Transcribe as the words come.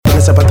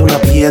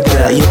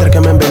atrás. Y otra que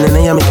me envenena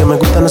y a mí que me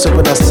gusta no se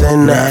puede hacer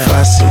nada.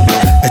 Fácil,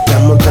 está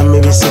montada en mi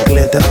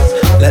bicicleta.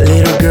 La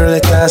little girl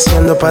está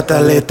haciendo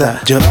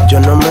pataleta. Yo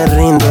no me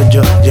rindo,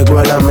 yo llego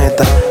a la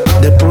meta.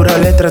 De pura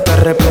letra está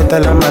repleta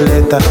la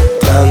maleta.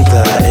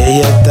 Tanta,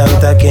 ella es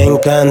tanta que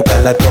encanta.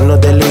 La que no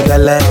te liga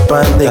la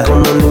espanta. Y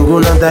como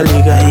ninguna da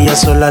liga, ella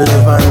sola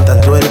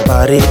levanta todo el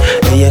party.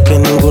 Ella es que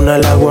ninguna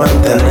la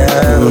aguanta.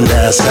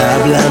 Unas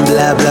hablan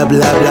bla bla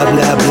bla bla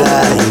bla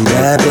bla.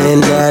 Y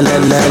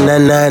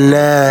nada,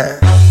 na.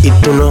 Y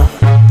tú no,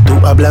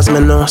 tú hablas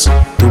menos.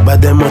 Tú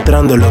vas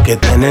demostrando lo que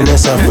tienen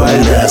esas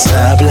faldas.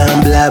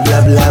 Hablan bla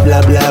bla bla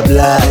bla bla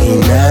bla. Y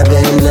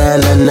nada,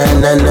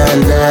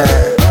 na.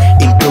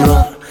 Y tú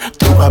no,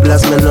 tú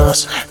hablas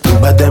menos. Tú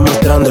vas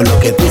demostrando lo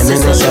que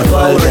tienen esa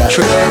falda.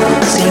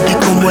 Siente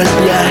como el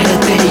viaje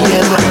te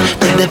lleva,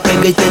 te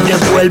despega y te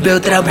devuelve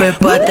otra vez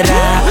para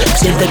atrás.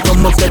 Siente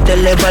como que te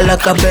eleva la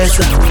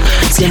cabeza.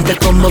 Siente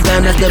como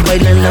ganas de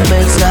bailar en la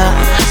mesa.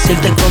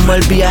 Siente como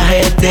el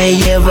viaje te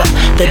lleva,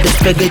 te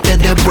despega y te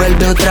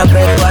devuelve otra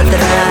vez para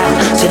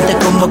atrás. Siente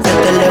como que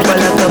te eleva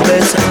la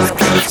cabeza.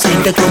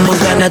 Siente como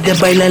ganas de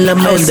bailar en la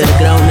mesa.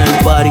 Underground al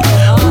party,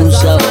 un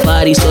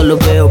safari. Solo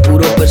veo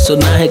puro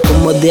personaje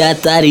como de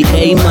Atari.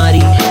 Hey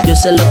Mari, yo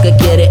sé lo que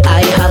quiere,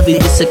 I have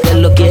it. Dice que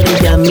lo quiere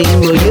ya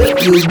mismo,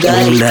 you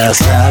got it.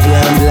 Unas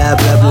hablan bla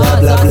bla bla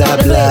bla bla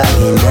bla.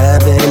 Y nada,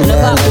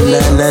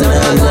 na.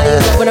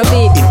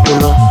 Y tú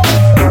no,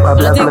 tú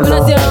hablas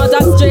menos.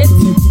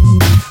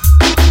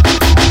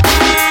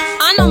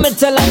 I know me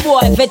tell a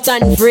boy fit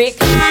and freak.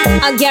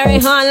 I carry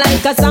on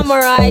like a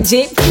samurai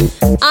jeep.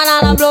 And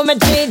I'll blow me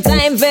 3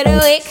 times for the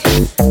week.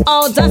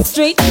 Out the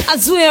street, I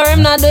swear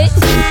I'm not it.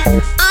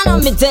 I know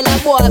me tell a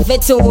boy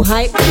fit too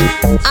hype.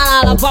 And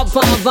I'll pop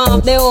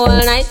the whole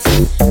night.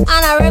 And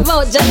I rev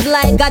out just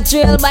like a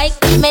trail bike.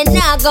 Me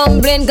not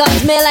complain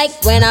cause me like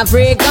when I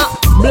freak up.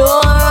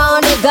 Blow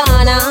around the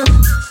corner.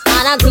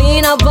 And I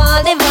clean up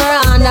all the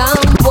veranda.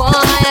 Boy,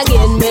 I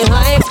get me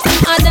hype.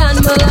 I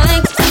done me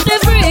like the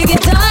freaky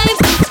type.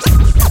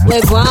 We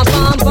go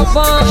bum bum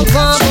bum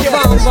bum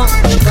bum bum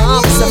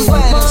bum bum bum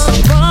bum.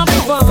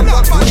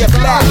 You're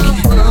black.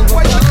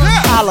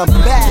 Holla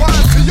back.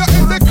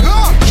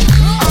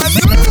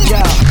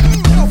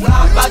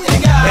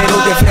 Pero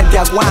de frente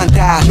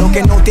aguanta. Lo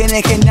que no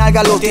tienes que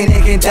nalga lo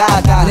tienes que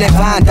data.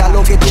 Levanta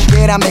lo que tú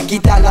quieras, me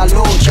quita la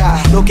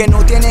lucha. Lo que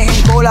no tienes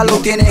en cola lo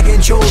tienes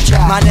en chucha.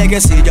 My nigga,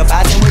 see you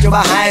passing with your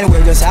behind.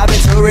 We just have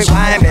it to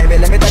rewind. Baby,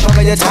 let me take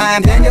over your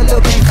time. Then you're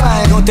looking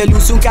fine. No te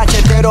luce un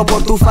cachetero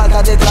por tu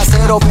falta de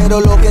trasero. Pero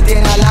lo que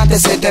tiene adelante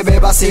se te ve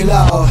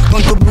vacilado.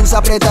 Con tu blusa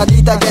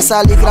apretadita y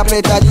esa licra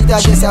apretadita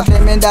y esa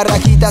tremenda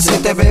rajita se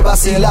te ve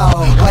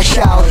vacilado. Watch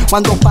out,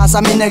 cuando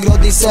pasa mi negro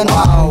dicen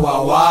wow,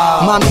 wow,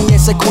 wow. Mami,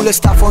 ese culo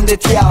está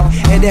fondeteado,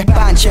 eres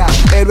pancha,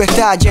 pero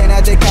está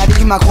llena de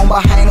carisma. Con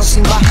baja y no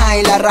sin baja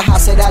y la raja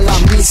será la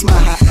misma.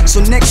 So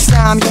next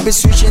time you be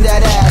switching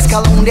that ass,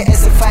 call on the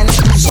S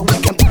finest crew so we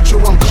can put you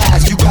on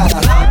blast. You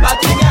gotta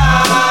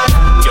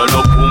yo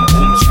lo boom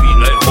boom sweet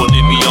like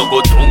honey, me a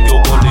go tongue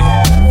your body.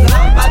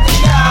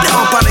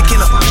 down for the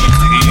killer.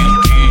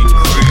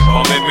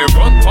 Make me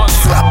run past.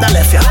 Slap that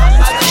left ya.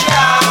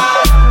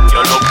 Yo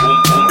lo boom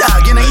boom.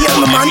 Dog, you know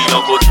yellow man. Me a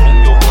go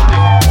tongue your body.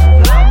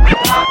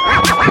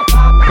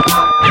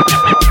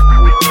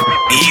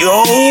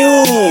 Yo,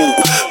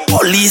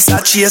 police a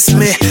chase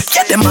me,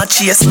 yeah them a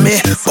chase me.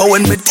 But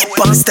when me dip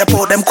and step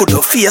out, them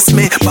coulda face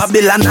me.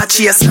 Babylon a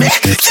chase me,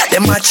 yeah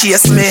them a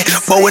chase me.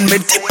 But when me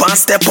dip and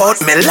step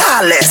out, me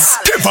lawless.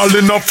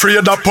 Devil no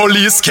afraid of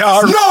police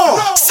car. No,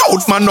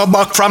 South man no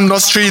back from no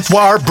street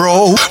war,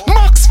 bro.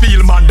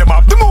 Maxfield man them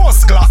have the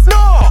most glass.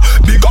 No,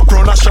 big up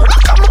run a shirt,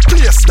 I can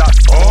place that.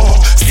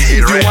 Oh, see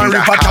you and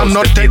river can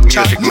not take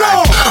chat.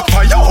 No,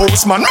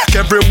 firehouse man make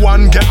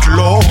everyone get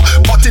low.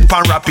 Put it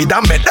pan rapid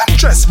and make them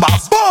dress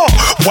back. Oh,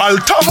 while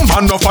Tom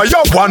man no fire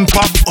one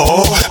pop.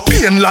 Oh,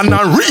 Painland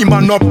and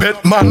Riemann no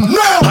pet man.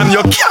 No, and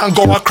you can't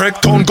go a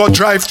crack town, go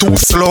drive too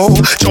slow.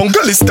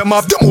 Jungle is them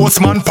have the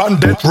most man pan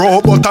death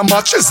row. But a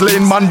matches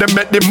lane man them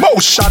make the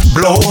most shot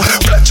blow.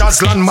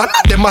 Fletcher's land man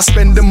them a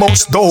spend the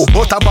most dough.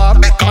 But a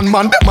Barbican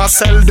man them a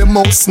sell the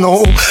most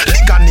snow.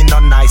 Ligan in no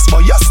nice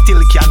but you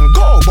still can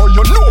go. But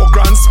you know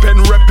grand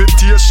spend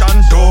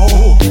reputation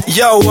though.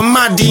 Yo, we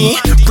maddy,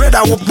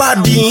 brother we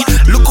body.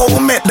 Look how we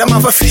make them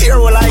have a fear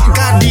like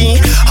Gaddy.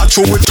 I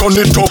show we turn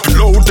it up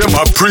low, them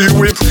a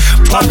pre-whip.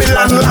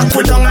 Babylon lock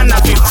we down and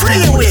have it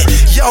freeway.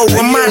 Yo,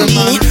 we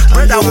maddy,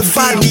 brother we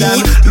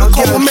body. Look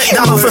how we make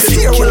them have a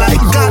fear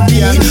like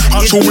Gaddy.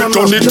 I show we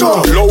turn it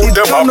up low,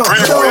 them a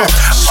pre-whip.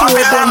 Show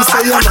them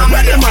say you're not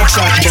ready, my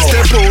chat.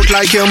 Step out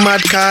like you're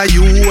mad car,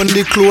 you own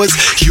the clothes,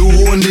 you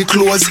own the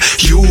clothes,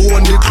 you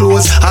own the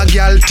clothes. A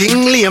girl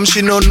ting lame,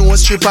 she no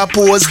stripper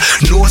pose,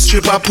 no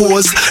stripper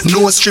pose,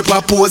 no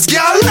stripper pose.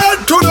 Girl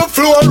head to the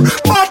floor,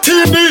 butt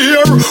in the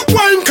air.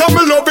 Wine come,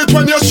 me love it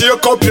when you shake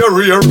shake up your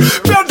rear.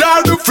 Bed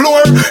on the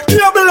floor,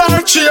 table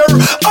and chair.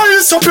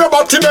 Ice up your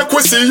body, make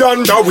we see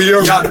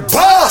underwear. You're the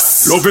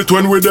boss. Love it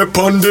when we dip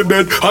on the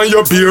bed and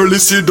you barely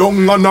sit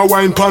down and a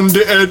wine pon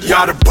the head.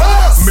 You're the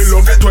boss. Me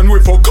love it when we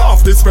fuck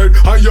off this bed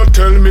and you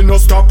tell me no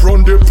stop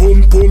run the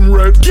pum pum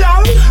red.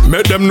 Girl,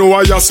 make them know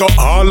I saw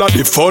all of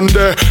the fun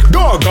there.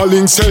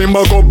 Gargling say him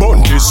a go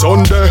bun this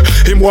Sunday.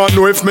 Him want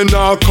know if me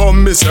nah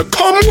come, me say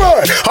come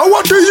where? And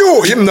what do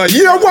you? Him nah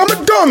hear what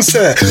me done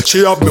say.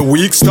 She have me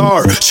weak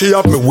star, she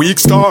have me weak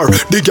star.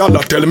 The girl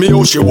that tell me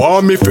how she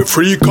want me for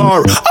free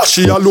car. As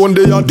she alone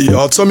they at the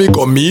heart so me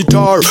go meet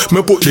her.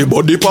 Me put the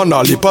body pan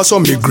her lip so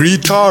me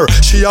greet her.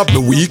 She have me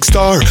weak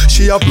star,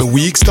 she have me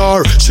weak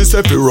star. She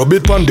say fi rub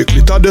it pan the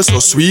glitter they so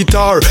sweet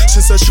her.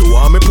 She say she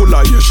want me pull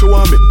her ear, she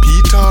want me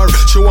beat her.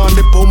 She want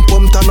the pump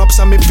pump turn up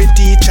so me fi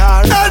teach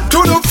her. Head to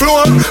the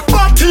floor,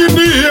 body in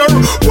the air.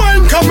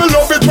 Wine come me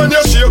love it when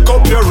you shake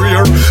up your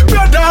rear.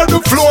 Bed on the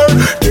floor,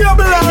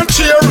 table and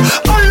chair.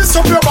 Ice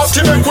up your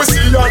body make we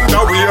see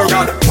underwear.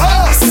 Got the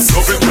pass.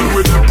 Love it when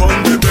we dip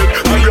on the bed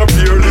and you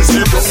barely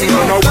sit down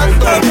and a wine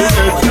on the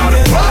head. Got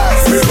the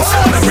pass.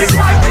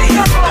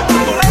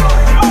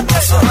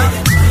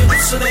 No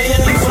sé de ella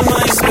ni por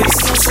MySpace,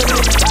 no sé de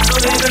ella, no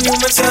deja ni un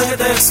mensaje de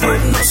texto,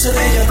 no sé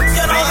de ella,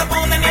 ya no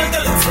responde ni el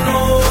teléfono,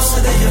 no sé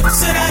de ella,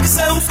 será que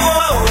se buscó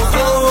a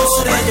otro, no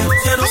sé de ella,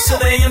 ya no sé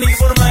de ella ni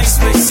por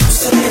MySpace, no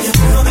sé de ella,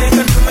 no deja ni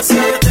un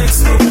mensaje de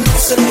texto, no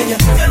sé de ella,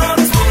 ya no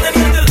responde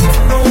ni el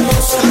teléfono,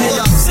 no sé de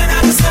ella,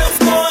 será que se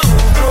buscó a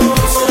otro,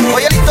 no sé de ella.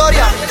 Oye la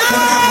historia. Me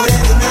enamoré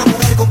de una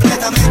mujer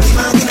completamente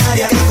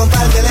imaginaria que con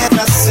par de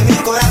letras en mi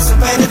corazón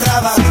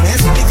penetraba. Sin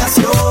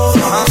explicación,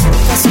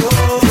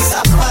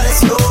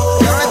 desapareció.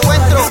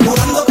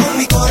 Jugando con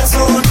mi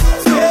corazón,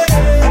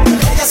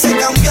 ella se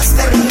cambió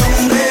hasta el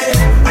nombre,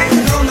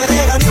 no me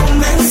deja ni un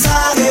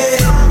mensaje.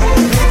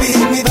 Baby,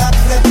 hit me back,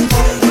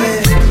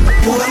 responde.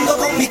 Jugando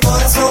con mi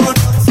corazón,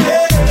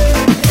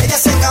 ella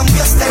se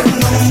cambió hasta el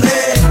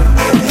nombre,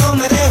 no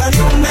me deja ni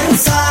un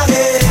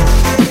mensaje.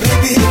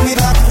 Baby, hit me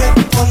back,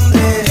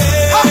 responde.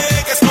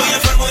 Que estoy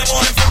enfermo de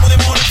amor, enfermo de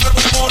amor, enfermo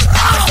de amor.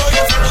 Estoy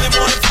enfermo de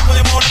amor, enfermo de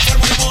amor,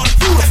 enfermo de amor.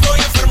 Estoy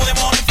enfermo de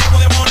amor, enfermo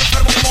de amor,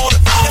 enfermo de amor.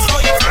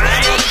 Estoy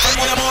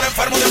enfermo de amor,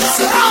 enfermo de amor. No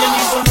se ríe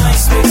ni por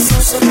MySpace, no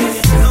se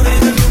ríe, no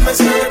deja ni un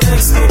mensaje de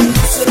texto,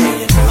 no se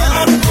ríe, ya no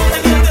responde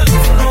ni el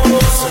teléfono, no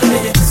se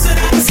ríe,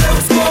 será que se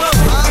buscó a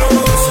otro,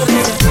 no se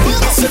ríe,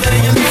 no se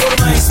ríe ni por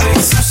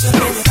MySpace, no se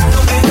ríe, no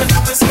deja ni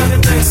un mensaje de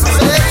texto,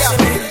 no se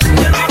ríe,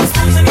 ya no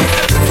responde ni el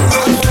teléfono,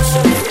 no se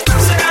ríe,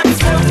 será que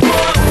se buscó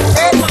a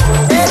otro.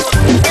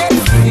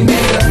 Y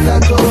mientras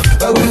tanto,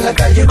 vago en la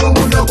calle como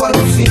un loco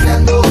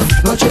alucinando.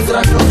 Noche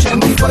tras noche en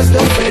mi puesto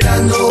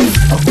esperando.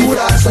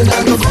 Oscuras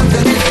soñando con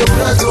tener tu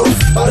brazo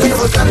para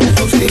revolcarme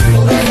tu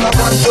cintura, no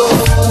aguanto.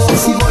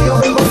 Si voy o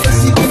vengo que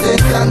sigo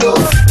intentando.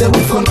 Te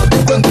busco, no te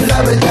encuentro y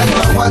la verdad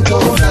no aguanto.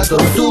 Una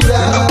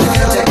tortura,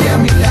 ya que a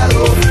mi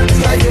lado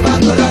está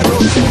llevando la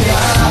ruptura.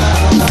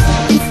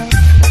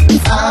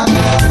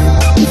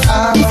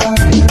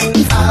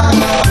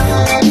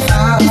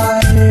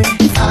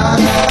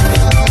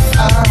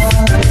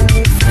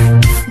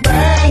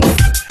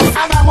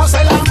 Hagamos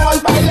el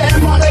amor,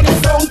 bailemos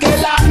reggaetón que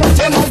la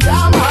noche nos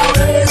llama a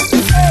ver.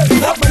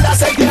 No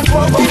pierdas el tiempo,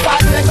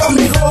 comparte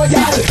conmigo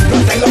ya. No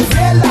te lo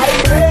pierdas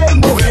y ven,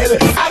 mujer.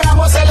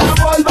 Hagamos el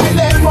amor,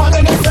 bailemos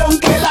reggaetón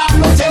que la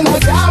noche nos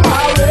llama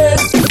a ver.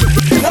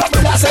 No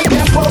pierdas el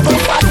tiempo,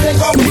 comparte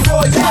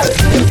conmigo ya.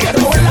 Yo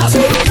quiero ver la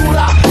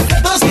soltura de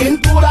tu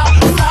cintura,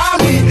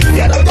 mami.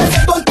 Quiero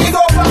llegar contigo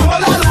bajo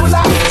la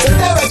luna. Se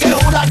te ve que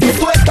jura que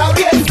tú estás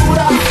bien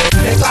dura.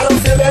 Que claro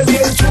te ves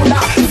bien chula.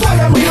 Tú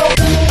eres mi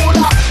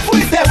locura.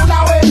 Fuiste una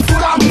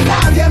aventura.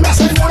 Nadie me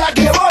asegura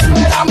que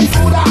volverá mi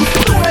cura.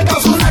 Tú me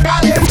causas una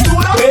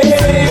calentura.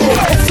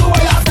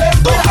 Sube la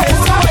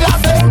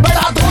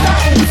temperatura.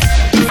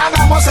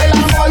 Hagamos el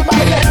amor,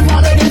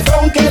 bailemos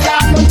reggaetón que la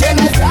noche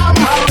nos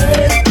llama a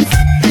ver.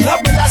 No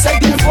pierdas el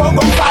tiempo,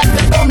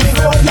 comparte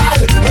conmigo ya.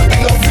 No te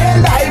lo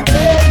pierdas y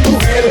ven,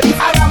 mujer.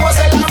 Hagamos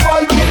el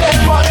amor,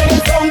 bailemos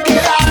reggaetón que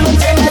la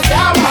noche nos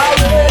llama a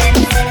ver.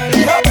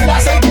 No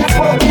pierdas el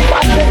tiempo,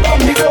 comparte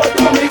conmigo.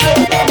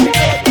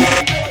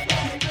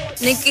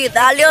 Nicky,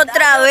 dale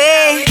otra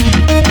vez.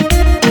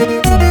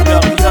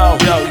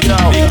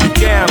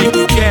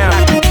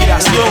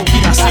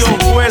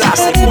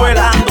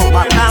 Secuela,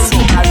 matando.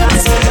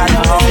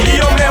 Y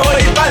yo me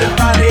voy pa'l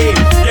party.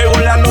 Llegó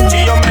la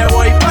noche y yo me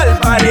voy pa'l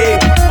party.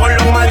 Con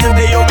los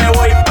maleantes yo me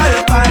voy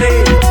pa'l party.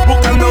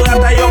 Buscando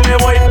gata yo me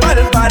voy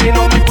pa'l party.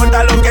 No me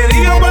importa lo que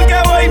digan porque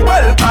voy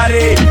pa'l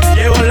party.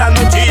 Llegó la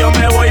noche y yo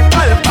me voy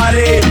pa'l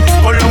party.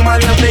 Con los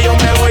maleantes yo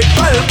me voy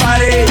pa'l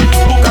party.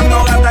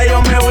 Buscando gata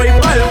yo me voy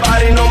pa'l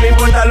party. No me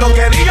importa lo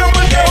que digan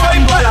porque voy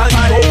pa'l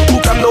party.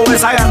 Buscando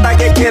esa gata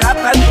que quiera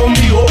estar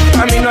conmigo.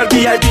 Camino al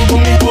VIP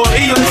con mi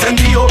corillo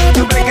encendido.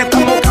 Siempre que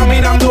estamos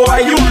caminando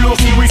hay un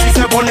lucido. Y si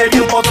se pone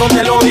bien potro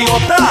te lo digo,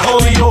 está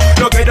jodido.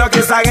 Yo quiero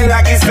que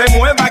salga que se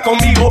mueva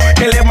conmigo.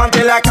 Que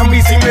levante la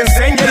camisa y me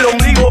enseñe el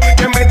ombligo.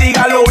 Que me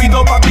diga al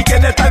oído, papi,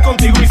 quiere estar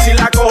contigo. Y si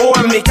la cojo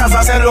en mi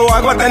casa se lo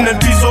hago hasta en el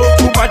piso.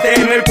 parte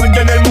en el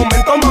cuello en el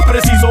momento más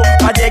preciso.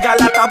 Pa' llegar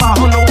hasta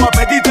abajo no voy a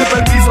pedirte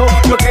permiso.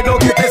 Yo quiero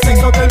que este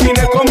sexo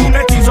termine como un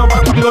hechizo. Pa'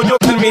 cuando yo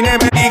termine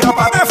me diga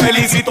pa' te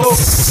felicito.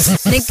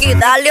 Nicky,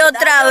 dale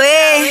otra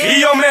vez.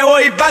 Y yo me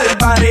voy pa'l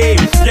party.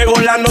 Llegó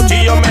la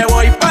noche y yo me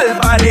voy pa'l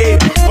party.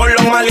 Con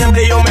los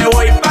maleantes yo me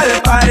voy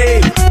pa'l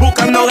party.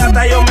 Buscando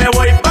gata yo me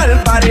voy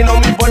pa'l party. No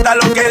me importa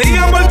lo que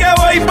digan porque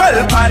voy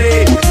pa'l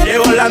party.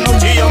 Llegó la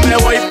noche y yo me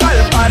voy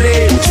pa'l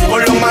party.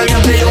 Con los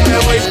maleantes yo me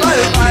voy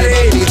pa'l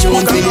party.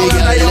 Buscando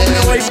gata yo me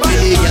voy pa'l party.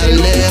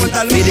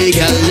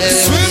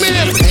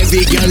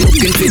 Every girl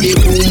looking for the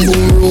boom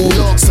boom room.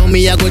 So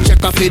me I go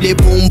check her for the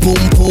boom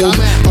boom boom.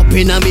 Up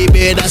inna me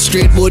bed a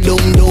straight boom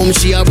doom.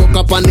 She a broke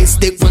up on the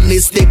stick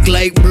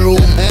like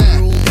broom.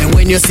 And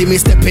when you see me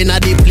stepping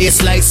at the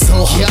place like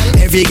so,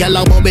 every girl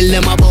a bubble,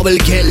 them a bubble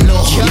get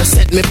low. You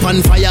set me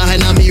on fire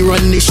and I me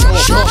run the show.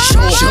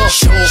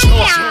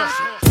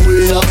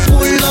 Pull up,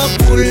 pull up,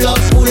 pull up,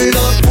 pull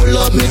up, pull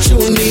up me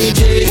tune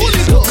DJ.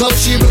 Look how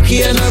she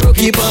rookie and a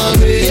rookie by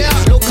me.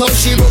 Look how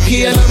she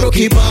rookie and a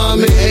rookie by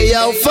me. Hey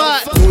yo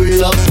fat.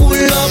 Pull up, pull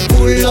up,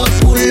 pull up,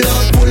 pull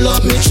up, pull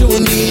up me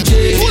tune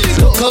DJ.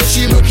 Look how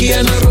she rookie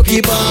and a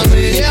rookie by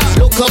me.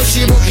 Look how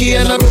she rookie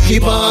and a rookie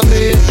by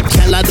me.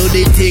 Girl I do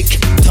the tick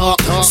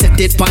tock, set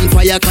it pan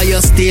fire 'cause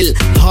you still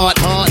hot.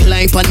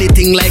 Climb on the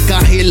thing like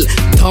a hill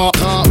top.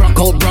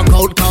 Broke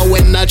out 'cause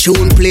when the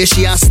tune play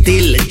she a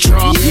still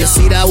drop. You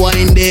see that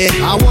wine there?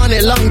 I want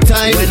it long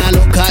time. When I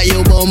look at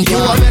you bump, you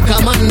a make a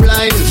man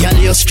blind. Girl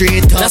you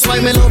straight up, that's why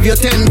me love you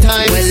 10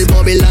 times. Well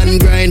bubble and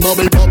grind,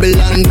 bubble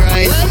and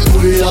grind.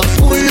 Pull up,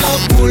 pull up,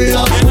 pull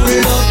up,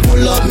 pull up,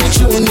 pull up me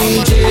tune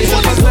DJ.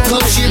 Look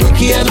how she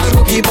rookie and a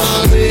rookie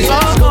by me.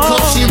 Look how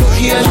she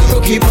rookie and a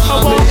rookie by me.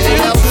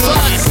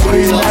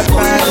 Pull up, pull up,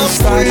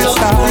 pull up,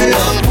 pull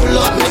up, pull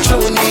up me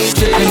tune DJ.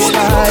 Look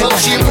how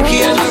she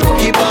rookie and a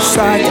rookie by me.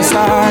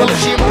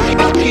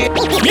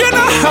 You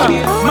know,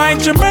 my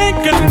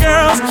Jamaican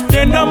girls,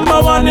 they're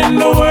number one in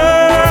the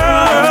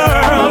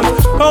world.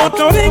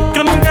 Puerto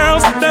Rican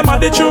girls, them are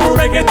the true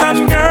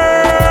reggaeton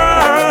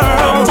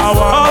girls.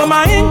 All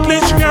my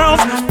English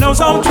girls knows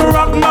how to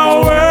rock my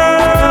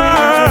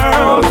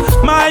world.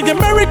 My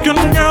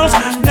American girls,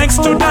 next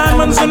to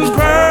diamonds and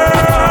pearls.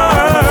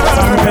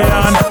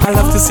 I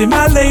love to see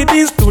my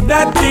ladies do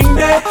that thing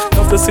there.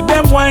 Love to see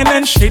them whine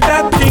and shake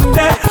that thing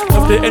there.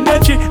 Love the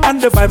energy and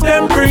the vibe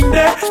them bring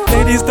there.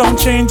 Ladies, don't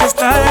change the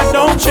style,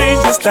 don't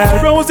change the style.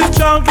 Rosy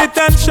chocolate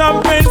and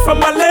champagne for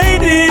my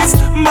ladies,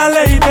 my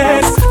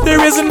ladies.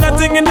 There isn't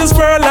nothing in this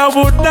world I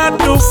would not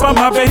do for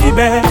my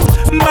baby,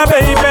 my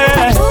baby.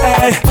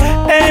 Hey,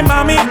 hey,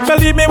 mommy,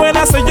 believe me when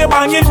I say you're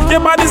banging.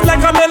 Your body's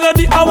like a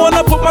melody, I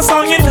wanna put my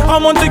song in. I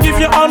want to give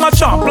you all my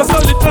charm, plus a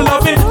little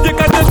loving. You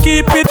gotta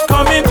keep it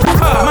coming.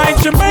 My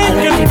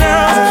Jamaican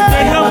girls,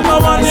 they're number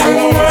one in the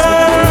world.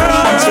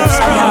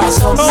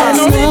 Oh,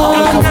 no, the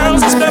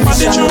girls, them are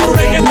the true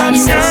reggaeton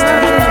girls.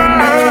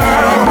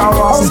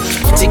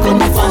 Tickle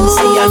me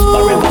fancy and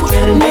forever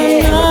thrill me.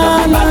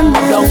 Down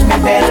me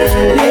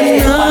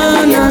belly.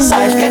 On the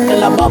inside,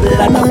 kettle a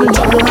bubble and double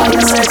trouble by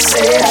your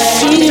sexy.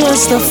 She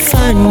was the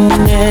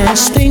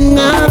funniest thing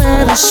I've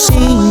ever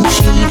seen.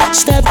 She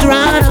stepped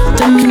right up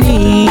to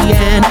me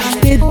and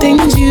did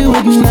things you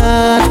would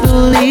not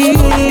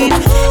believe.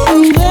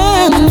 And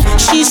then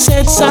she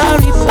said,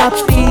 sorry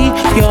papi,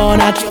 you're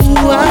not who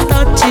I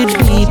thought you'd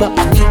be, but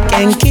we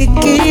can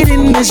kick it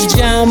in this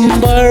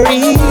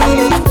jamboree.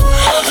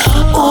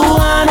 Oh,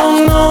 I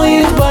don't know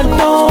you, but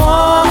don't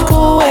walk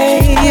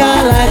away.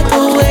 I like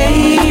the way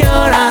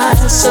your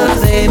eyes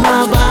survey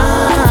my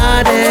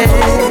body.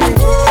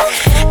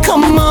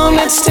 Come on,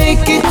 let's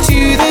take it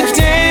to the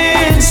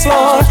dance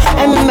floor,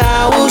 and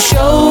I will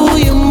show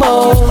you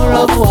more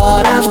of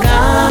what I've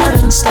got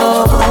in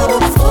store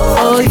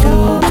for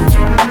you,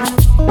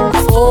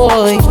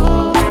 for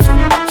you,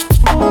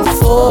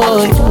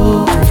 for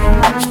you,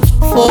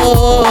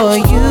 for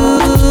you.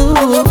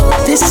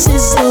 This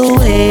is the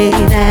way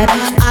that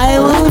I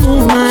will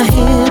move my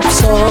hips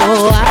so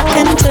I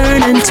can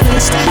turn and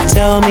twist.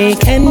 Tell me,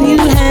 can you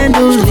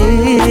handle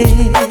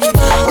it?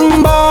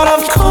 But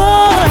of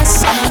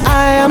course,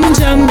 I am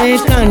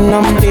Jamaican.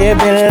 I'm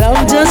baby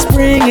love, just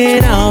bring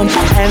it on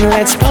and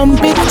let's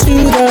pump it to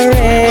the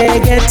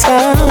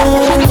reggaeton.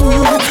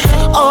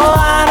 Oh,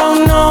 I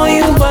don't know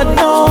you, but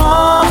don't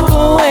walk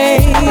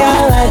away. I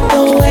like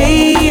the way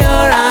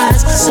your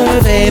eyes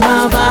survey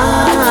my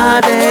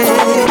body.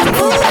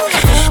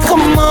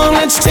 Come on,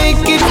 let's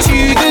take it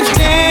to the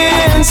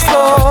dance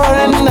floor,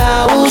 and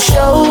I will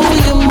show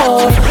you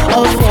more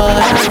of what I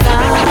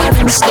got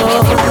in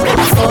store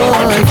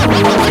for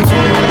you.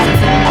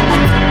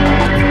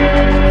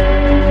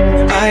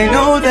 I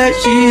know that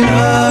she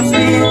loves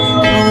me,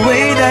 the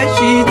way that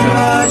she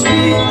touches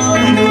me,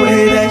 and the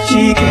way that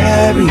she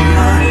carries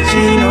on.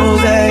 She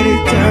knows that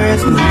it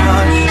turns me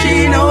on.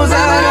 She knows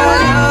that I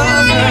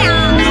love her,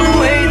 the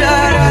way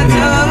that I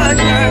touch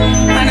her,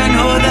 and I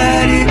know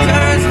that it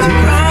turns me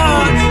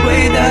on, the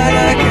way that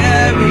I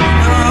carry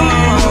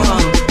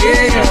on.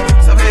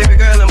 Yeah, so baby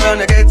girl, I'm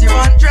gonna get you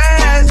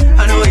undressed.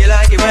 I know you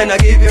like it when I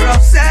give you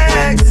rough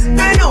sex.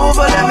 Bend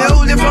over.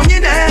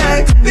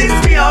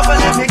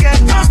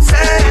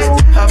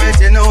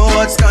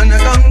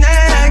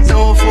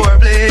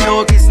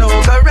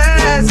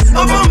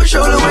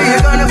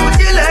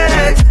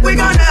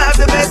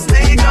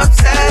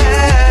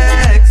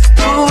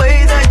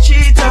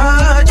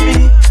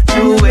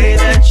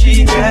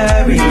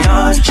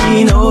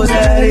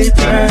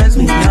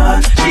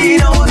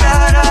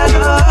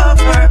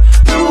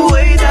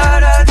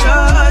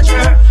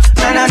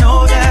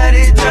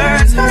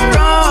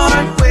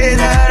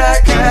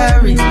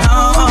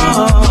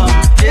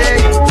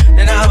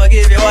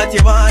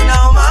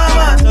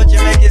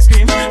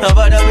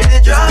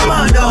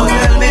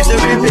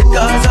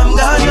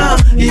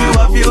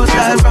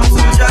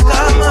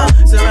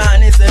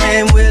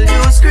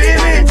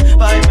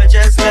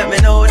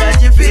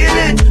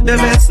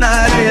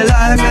 not of your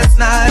life, that's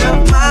not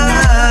of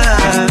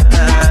mine.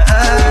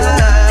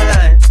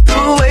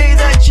 The way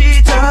that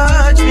she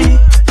touched me,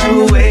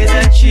 the way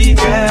that she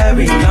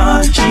carried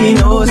on, she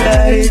knows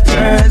that it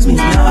turns me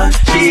on.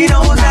 She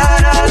knows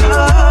that I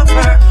love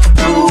her,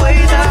 the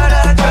way that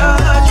I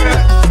touch her,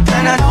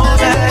 and I know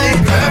that it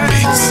turns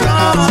me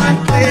on,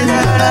 the way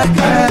that I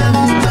carry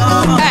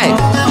on. Hey.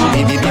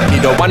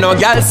 Don't want no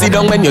girl sit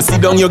down. When you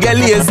sit down you get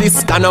lazy.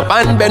 Stand up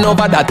and bend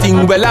over. That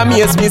thing well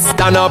amaze me.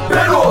 Stand up,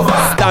 bend over.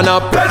 Stand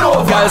up, bend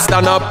over. Girl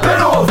stand up,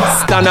 bend over.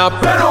 Stand up,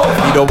 bend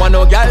over. You don't want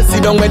no girl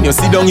sit down. When you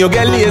sit down you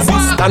get lazy.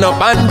 Stand up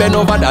and bend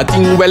over. That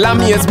thing well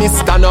amaze me.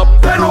 Stand up,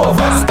 bend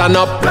over. Stand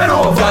up, bend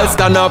over. Girl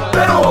stand up,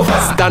 bend over.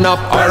 Stand up.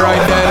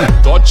 Alright then.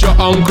 Touch your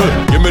ankle,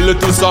 give me a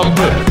little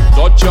sample.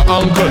 Touch your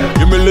ankle,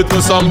 give me a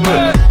little sample.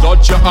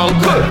 Touch your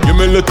ankle, give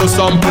me a little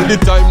sample. The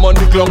time on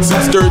the clock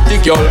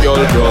 6:30, girl.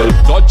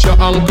 Touch your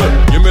ankle,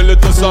 give me a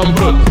little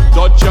sample.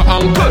 Touch your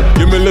ankle,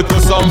 give me a little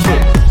sample.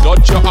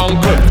 Touch your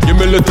ankle, give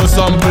me a little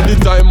sample. The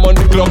time on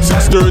the clock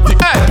 6:30.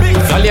 Hey,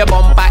 girl, your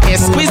bumper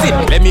exquisite.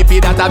 Let me pay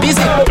that a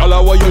visit. Girl,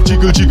 how you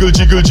jiggle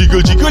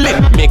it?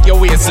 Make your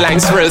waistline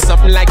swirl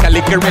something like a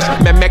licorice.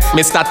 Me make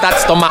me start that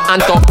stomach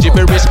and talk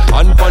gibberish.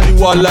 And on the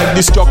wall like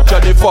the structure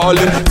they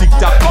falling. Tick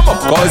tock, come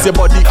up, cause your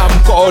body I'm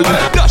calling.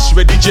 Dash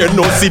where the chair,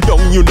 no sit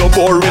down, you no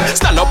boring.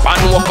 Stand up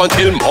and walk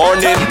until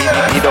morning.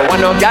 You don't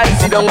want no girl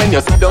sit down. When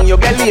you sit down you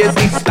get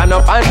lazy. Stand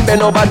up and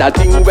bend over. That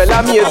thing well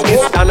amaze me.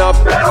 Stand up,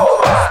 bend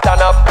over.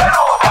 Stand up, bend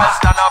over.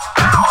 Stand up,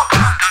 bend over.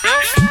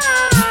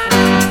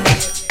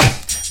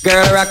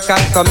 Girl, rock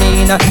up, come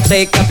in.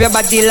 Shake up your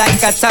body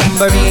like a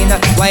tambourine.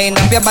 Wind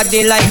up your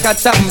body like a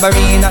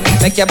tambourine.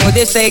 Make your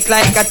body shake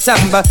like a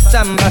tamba.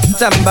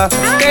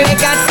 Girl, you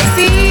got the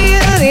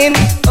feeling.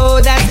 Oh,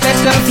 that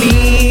special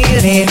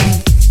feeling.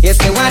 Yes,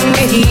 the one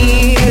we're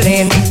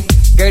healing.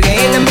 Girl, you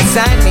ain't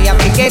beside me, I have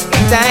to get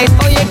you tight.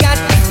 Oh, you got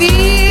the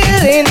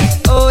feeling.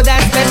 Oh,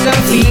 that special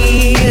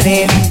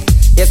feeling.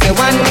 Yes, the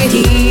one we're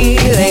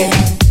healing.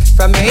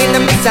 From you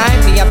in my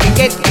side, me have to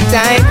get you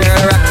tight.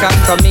 Girl, rock up,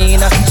 come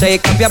in.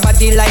 Shake up your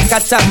body like a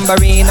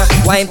tambourine.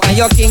 Wine for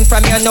your king,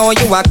 from you know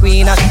you a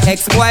queen.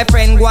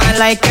 Ex-boyfriend go on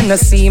like you no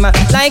see man.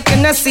 Like you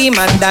no see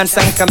man, dance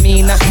and come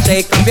in.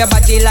 Shake up your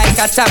body like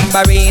a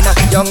tambourine.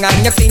 Young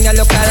and you clean, you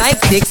look like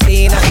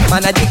 16.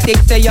 Man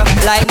addicted to you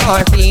like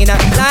morphine.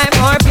 Like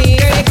morphine.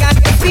 Girl, you got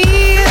the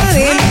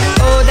feeling.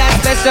 Oh, that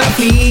special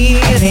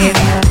feeling.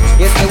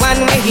 It's the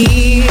one we're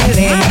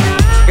healing.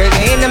 Girl,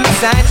 you ain't on my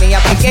side, me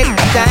have to get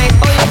the time.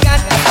 Oh, you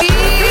got the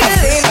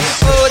feeling.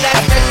 Oh,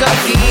 that special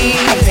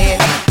feeling.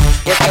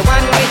 Yes, the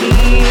one we're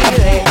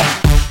healing.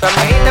 From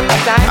you ain't on my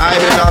side. I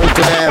belong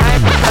to them.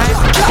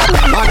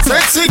 A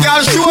sexy girl,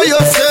 show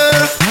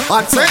yourself.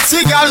 A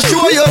sexy girl,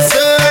 show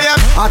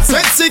yourself. A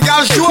sexy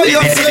girl, show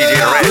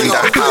yourself.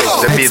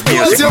 The big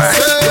music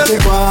man.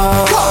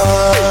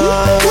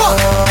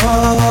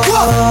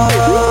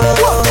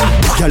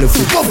 Girl, if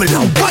you bubble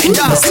now, wind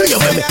down, see you,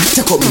 baby.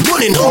 Take up me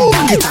money now,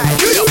 back it up.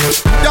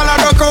 Girl, I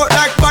rock out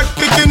like mad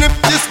bikini.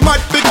 This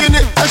mad bikini,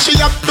 so she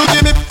have to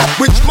give me.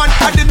 Which man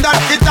I did that,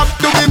 it have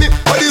to be me.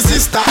 But the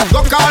sister,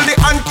 go call the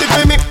auntie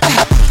for me.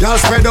 Girl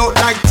spread out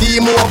like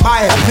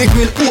T-Mobile. Nick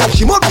will own,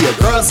 she must be a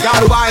girl's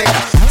gone wild.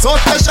 So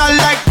special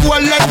like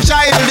golden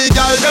child. The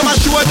girl, them a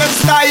show them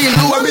style.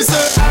 What me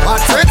say? A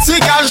sexy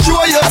girl,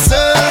 show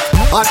yourself.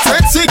 A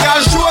sexy girl,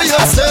 show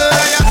yourself.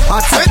 A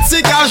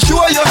sexy girl,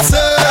 show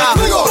yourself.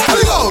 Bring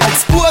out,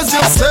 expose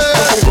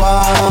yourself.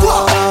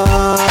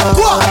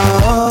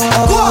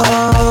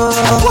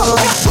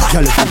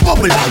 Girl, if you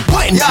bubble and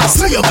wine, yeah,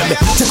 see you, baby.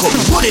 Take up the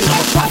money in my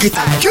pocket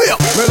and kill you.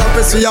 Me love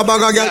to see a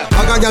bag of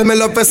girl, me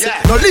love to see.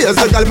 No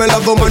lazy girl, me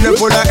love a man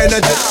full of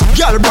energy.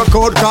 Girl, broke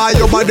out, cry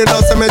your body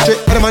no symmetry.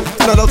 Any man,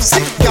 not love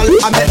sick, girl,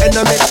 I'm the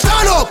enemy.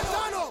 Stand up,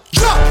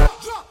 drop,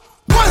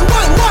 wine,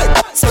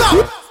 stop.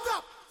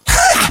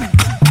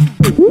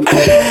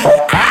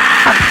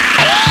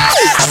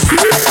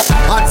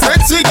 A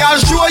sexy girl,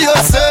 show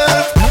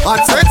yourself. A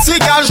sexy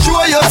girl,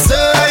 show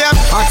yourself.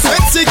 A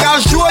sexy girl,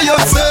 show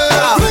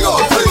yourself. Bring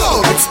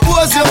out,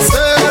 expose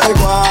yourself.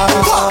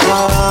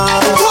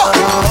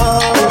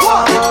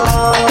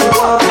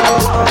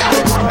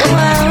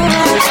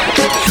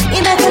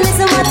 You better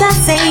listen what I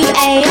say,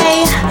 ay.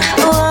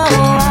 Oh,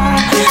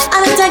 I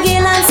like to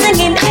get on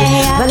singing,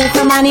 ay. But if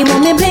the money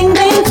want me bling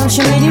bling, come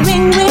show me the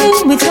ring.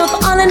 We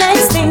talk all the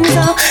nice things,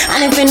 oh.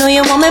 And if you know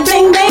you want me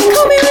bling bling,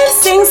 come here and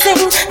sing.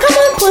 Come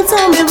on, put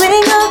on me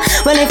ring, oh.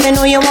 Well, if you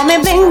know you want me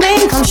bling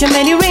bling, come show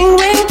me the ring.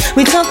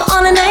 We talk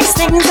all the nice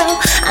things, oh.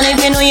 And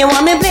if you know you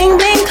want me bling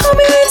bling, come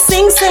here and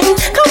sing.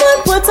 Come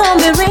on, put on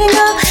me ring,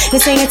 oh. You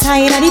say you're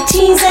tired of the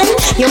teasing,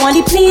 you want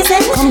the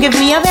pleasing. Come give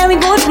me a very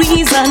good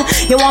reason.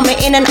 You want me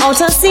in and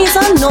out of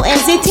season, no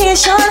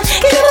hesitation.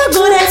 Give you a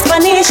good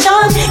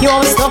explanation. You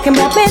always talking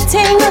about me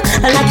thing,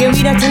 like you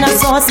read it in a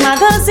Source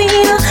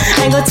magazine.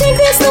 I go take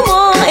this no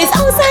more. It's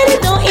outside,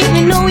 it don't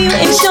even know you.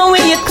 It's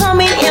showing you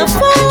coming here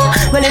for.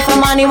 Well, if a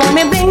money want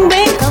me bling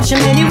bling, come show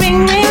me the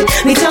ring.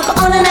 We talk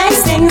all the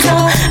nice things,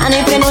 oh. And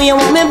if you know you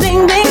want me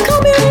bling bling,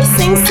 come here and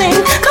sing.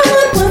 Come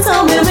on, put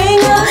on me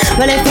ring.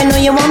 Well, if you know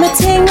you want me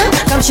ting,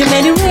 come show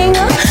me the ring.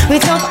 We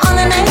talk all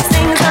the nice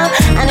things,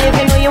 and if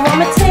you know you want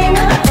me ting,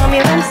 come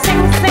here and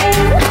sing, sing.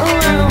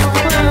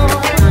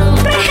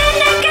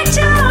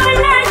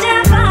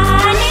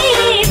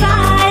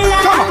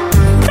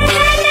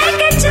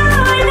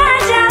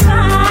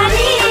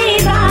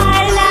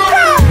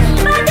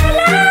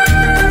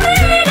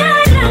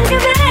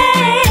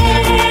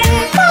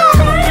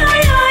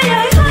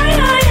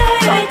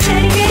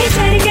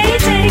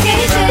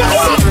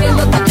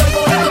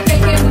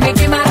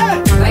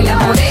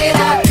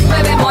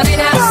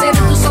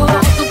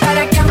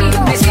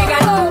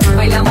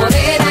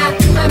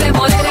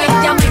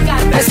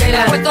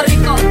 Puerto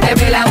Rico te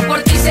velan,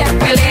 por ti se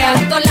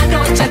pelean toda la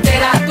noche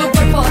entera. Tu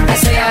cuerpo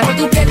desea por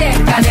tu piel de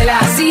canela.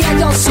 Si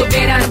ellos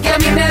supieran que a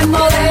mí me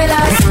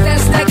modelas,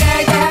 desde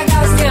que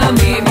llegaste a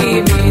mí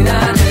mi vida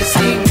no es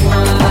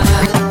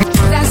igual.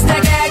 Desde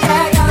que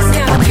llegaste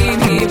a mí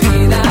mi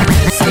vida no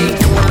es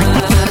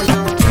igual.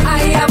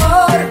 Ay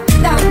amor,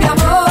 dame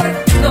amor,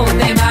 no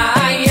te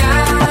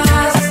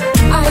vayas.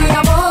 Ay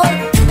amor,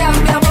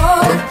 dame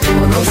amor,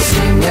 todo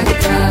se me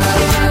acaba.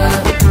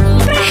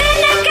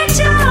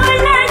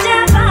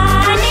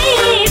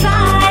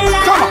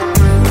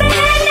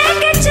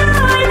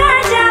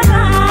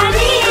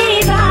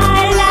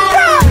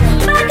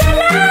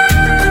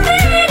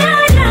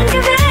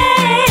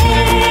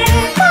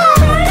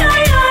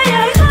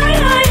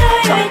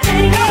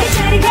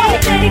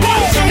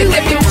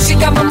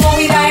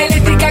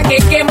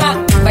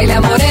 Baila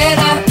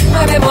morena,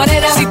 mueve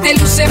morena. Si te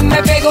luces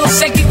me pego,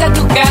 se quita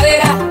tu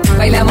cadera.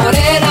 Baila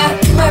morena,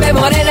 mueve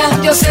morena.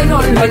 Yo sé,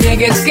 no lo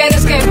niegues.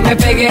 Quieres que me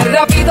pegue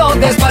rápido,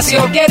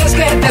 despacio. Quieres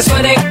que te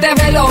suene, te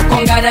velo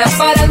con ganas.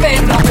 Para el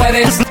ver no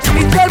puedes.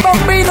 Y el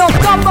bombino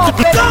como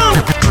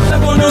pelón. La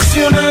conocí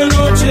una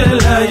noche,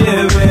 la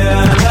llevé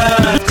a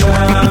la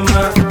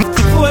cama.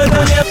 Fue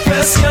tan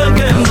especial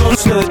que no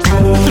sé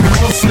cómo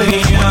se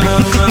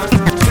llama.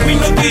 Me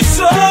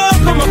hipnotizó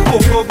como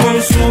poco con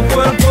su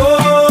cuerpo.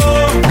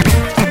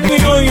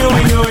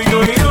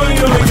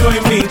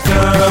 Mi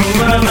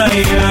cama la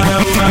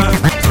llama.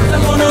 La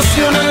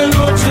conocí una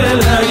noche,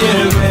 la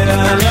llevé a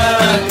la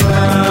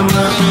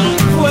cama.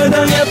 Fue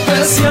tan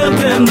especial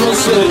que no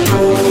sé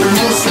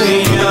cómo se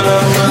llama.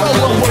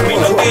 Me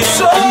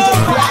hipnotizó.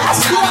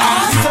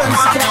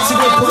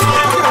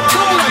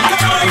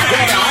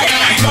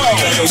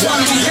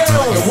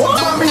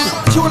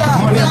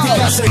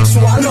 Maniática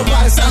sexual, no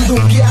pares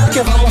andunguear.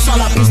 Que vamos a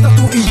la pista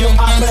tú y yo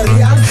a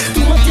perrear. Tú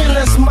me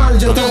tienes mal,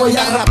 yo te voy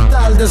a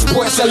raptar.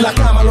 Después en la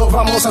cama lo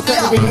vamos a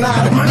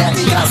terminar.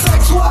 Maniática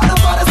sexual, no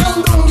pares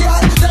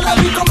andunguear. Te la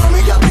vi como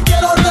amiga, te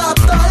quiero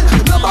raptar.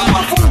 Nos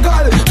vamos a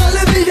fugar,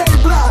 dale DJ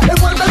Bla.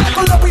 Envuélvela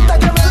con la pista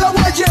que me la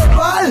voy a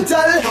llevar.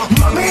 Dale,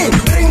 mami,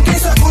 brinca y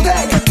sacude.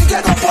 Que tú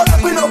llegas por la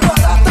y no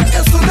para hasta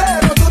que sudé.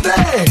 No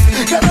dudé,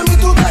 que de mí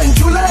tú te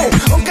enchulé.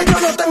 Aunque yo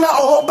no tenga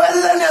ojos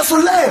verdes ni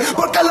azules.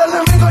 Porque el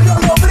enemigo yo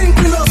lo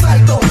brinco y lo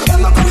salto.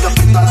 Ando con dos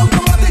pistolas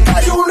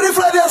automáticas y un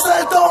rifle de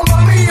asalto.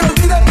 Mami,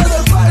 olvídate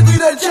del fardo y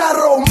del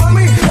charro.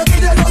 Mami, aquí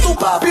llegó tu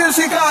papi el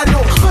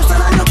sicario. No es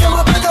el año que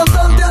mata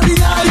cantante a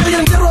diario. Y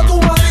entierro a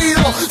tu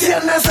marido si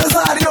es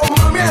necesario.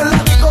 Mami, el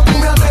látigo tú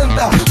me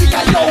atentas. Y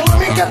cayó,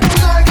 mami, que tú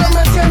nalga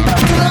me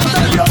sientas. Violenta,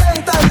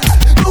 violenta,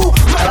 tú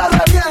me la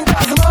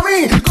revientas.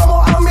 Mami,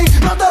 como a mí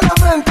no te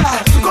lamentas.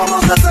 Como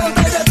se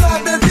siente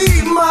detrás de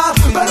ti, ma.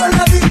 Pero el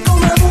adicto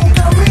me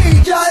busca a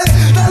mí, ya.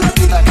 Dale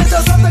quita que te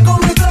salte con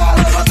mi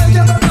traje.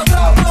 Botella de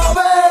atrás,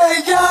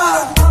 bella.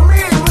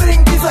 Mami,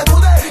 brinca y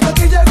sacude.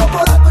 Aquí llego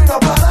por alto y no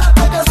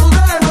paraste que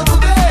sudé. No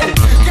dudé,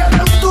 que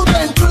de mí tú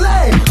te enchulé.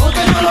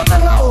 Aunque yo no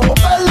tenga ojos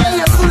verdes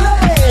ni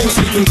azules. Yo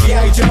soy tu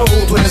G.I.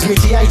 Joe, tú eres mi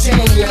G.I.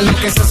 Jane. Lo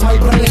que es my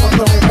brain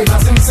cuando me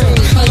bailas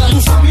insane. Baila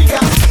tus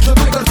amigas, yo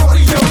traigo el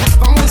corillo.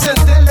 Vamos a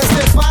encenderle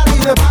este party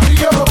de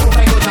barrio.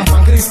 Traigo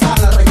champán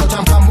cristal, traigo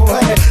champán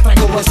bohe.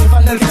 Traigo bolsa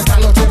infantil que esta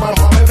noche vamos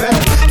a beber.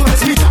 Tú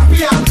eres mi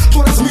champion,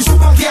 tú eres mi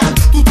superguian.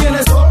 Tú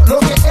tienes todo lo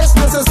que es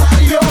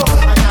necesario.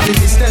 Allá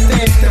viviste,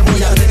 te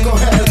voy a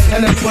recoger.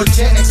 En el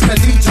Porsche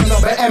Expedition, no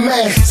BM.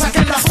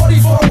 Saquen la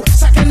 44,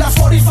 saquen la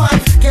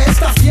 45. Que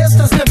esta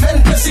fiesta es de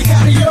mente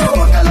sicario.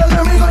 Porque el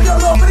enemigo yo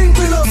lo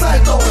brinco y lo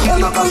salto.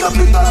 Ando con dos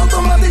pistolas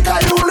automáticas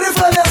y un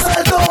rifle de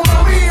asalto.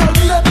 Mami,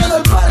 olvídate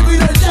del barco y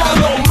del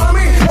charro.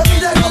 Mami, aquí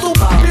llegó tu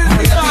papi el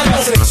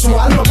sicario.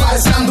 Sexual, no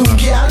pares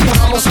andunguear. Que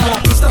vamos a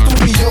la pista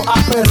tú y yo a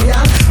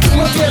perrear. Tú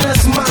no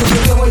tienes mal, yo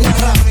te voy a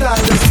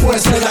raptar.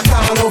 Después en la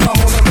cama lo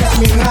vamos a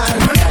terminar.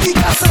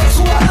 Maniática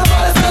sexual, no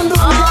pares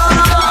andunguear.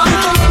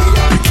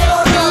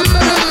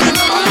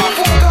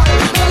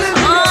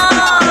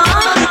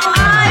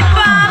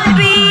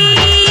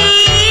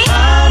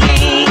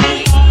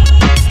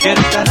 Quiero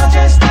esta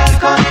noche estar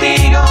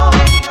contigo,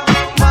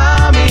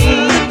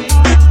 mami.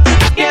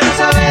 Quiero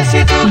saber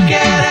si tú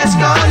quieres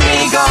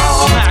conmigo.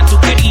 Tú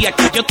querías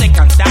que yo te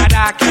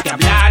cantara, que te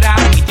hablara,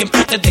 mi tiempo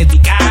te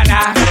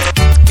dedicara,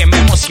 que me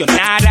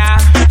emocionara,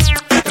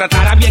 que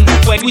tratara bien el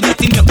fuego y de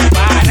ti me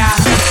ocupara.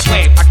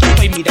 Pues aquí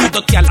estoy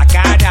mirándote a la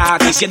cara,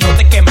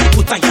 diciéndote que me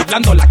gusta y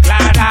hablando la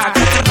clara.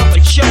 Que te robo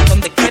el show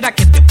donde quiera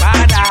que te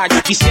para.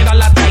 Quisiera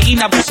la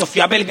taína por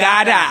Sofía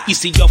Vergara. Y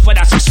si yo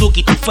fuera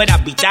Suzuki, tú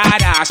fueras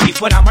Vitara. Si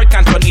fuera Marc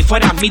Anthony,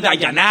 fueras mi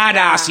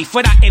Dayanara. Si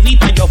fuera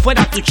Evita, yo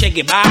fuera tu Che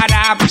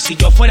Guevara. Y si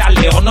yo fuera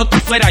León, tú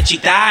fueras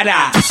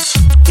Chitara.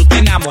 Tú te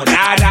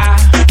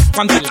enamoraras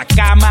cuando en la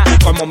cama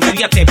como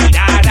media te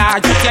mirara.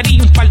 Yo te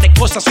haría un par de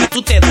cosas si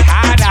tú te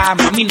dejaras.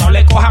 Mami, no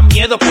le cojas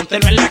miedo,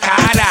 póntelo en la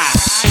cara.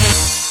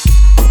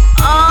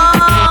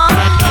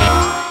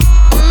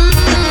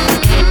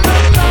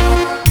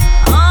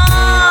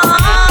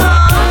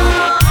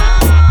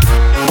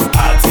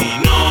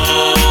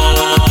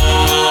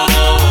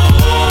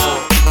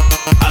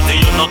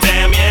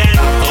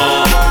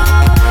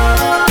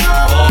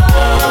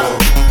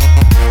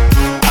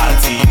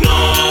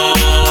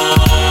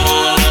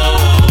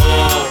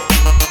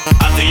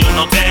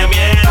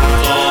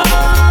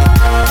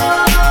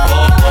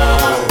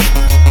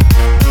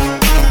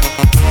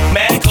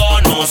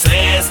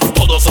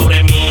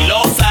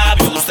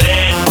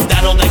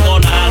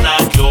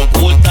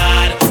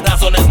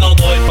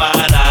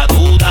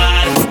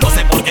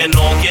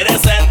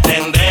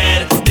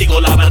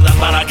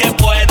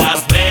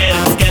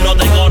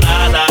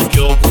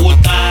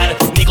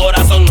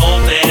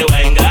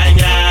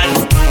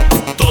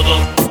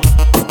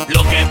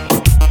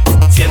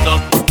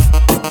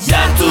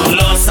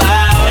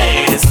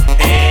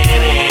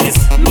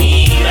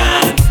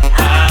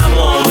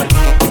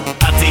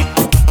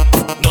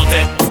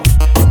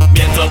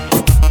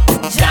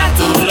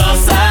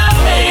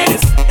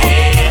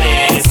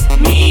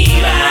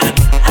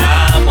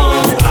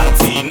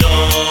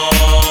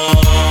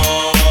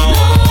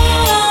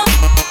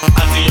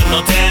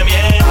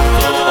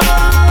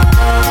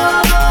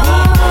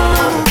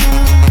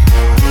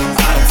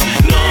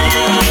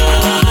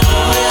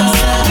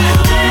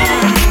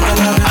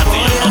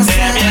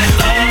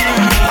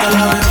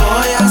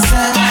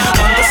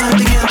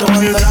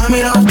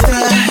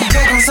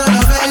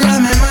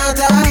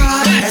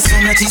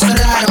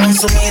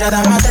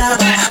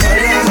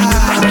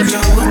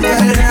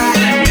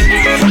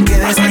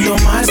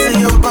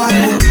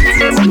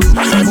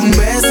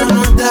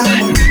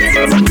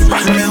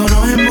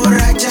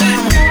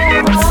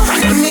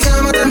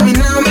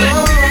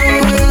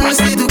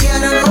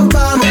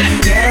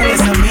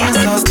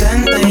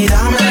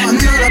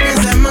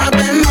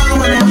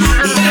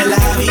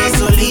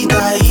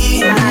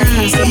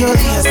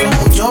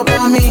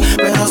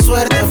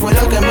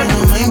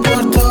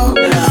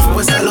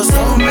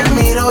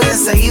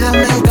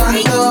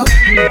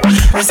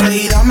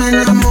 Enseguida me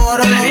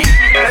enamoró.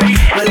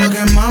 Pero lo que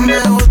más me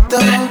gustó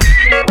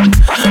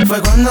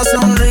fue cuando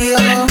sonrió.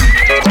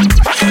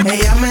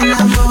 Ella me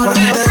enamoró.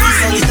 Cuando te vi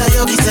solita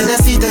yo quise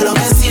decirte lo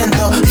que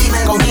siento.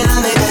 Dime con quién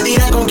ando y te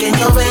diré con quién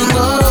yo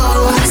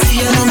vengo. Si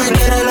ella no me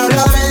quiere lo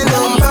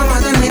lamento. Vamos a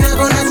terminar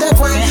con este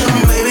cuento.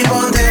 Baby,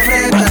 ponte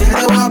fresca, que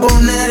te voy a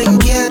poner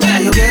inquieta.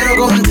 Yo quiero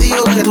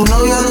contigo que tu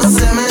novio no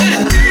se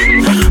meta,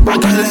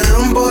 porque le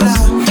rompo la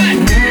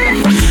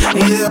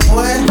y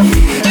después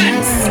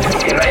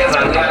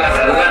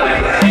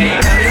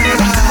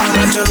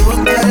mucho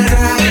gusto el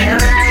ride.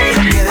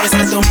 Quieres a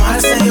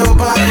tomarse yo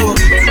pago.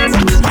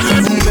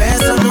 Un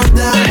beso nos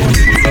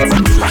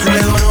damos,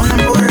 luego nos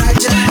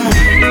emborrachamos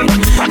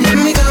y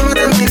en mi cama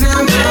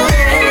terminamos.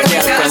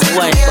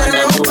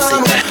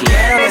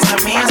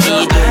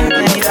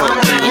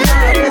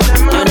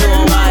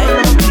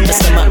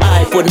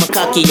 Put my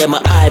cocky, yeah, my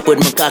eye put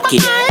my cocky.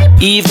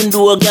 Even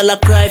though a girl a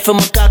cry for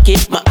my cocky,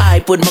 my eye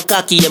put my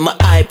cocky, yeah, my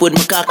eye put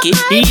my cocky.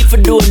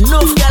 Even though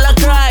enough girl a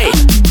cry,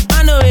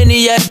 I know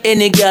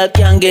any girl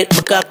can get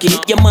my cocky.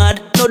 You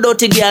mad? No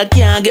dirty girl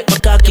can't get my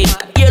cocky.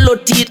 Yellow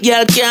teeth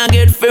girl can't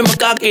get for my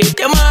cocky.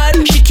 You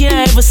mad? She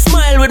can't even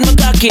smile with my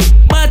cocky.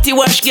 Matty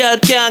wash girl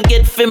can't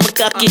get for my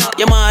cocky.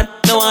 You mad?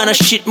 No wanna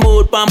shit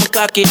mood for my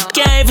cocky.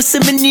 Can't even see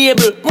me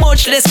navel,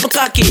 much less my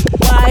cocky.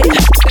 Why?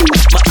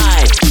 My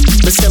eye.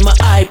 Me say my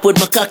eye put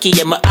my cocky,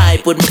 yeah, my eye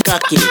put my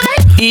cocky.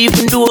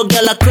 Even though a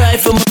girl a cry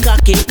for my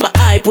cocky, my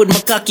eye put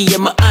my cocky, yeah,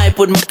 my eye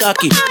put my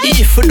cocky.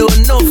 If you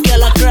don't know,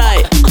 girl a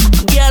cry.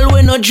 Girl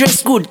when no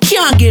dress good,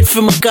 can't get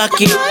for my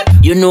cocky.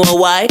 You know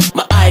why?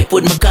 My eye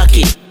put my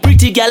cocky.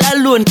 Pretty girl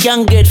alone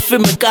can't get for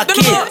my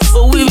cocky.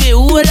 But we be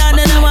hold on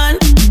in a man.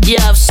 You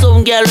have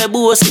some girl we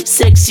bossy,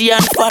 sexy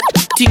and fat.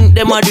 Think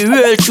them are the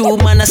real true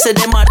man, I say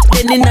them at.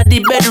 Then in the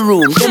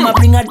bedroom, them a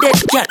bring a dead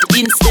cat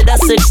instead of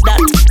sex that.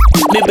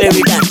 Me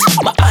bury that.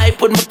 My eye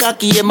put my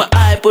cocky, yeah, my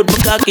eye put my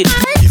cocky.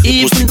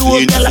 Even though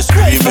a girl a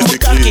cry for my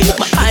cocky,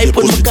 my eye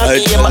put my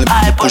cocky, yeah, my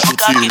eye put my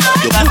cocky.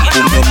 Your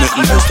boom boom make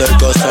me just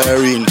like a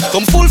siren.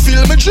 Come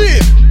fulfill my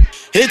dream.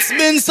 It's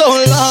been so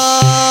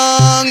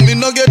long, me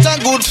no get a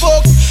good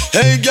fuck.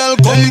 Hey girl,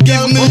 come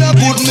give me a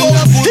good fuck.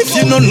 If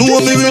you don't know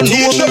me, we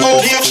teach you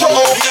how.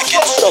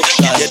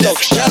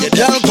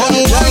 Girl, come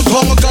wine,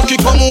 pon my cocky,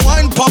 come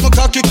wine, pon my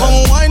cocky,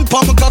 come wine,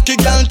 pon my cocky,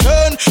 girl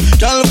turn.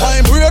 Girl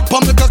vibrate,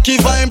 pon my cocky,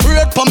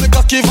 vibrate, pon my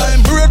cocky,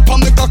 vibrate, pon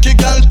my cocky,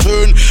 girl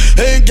turn.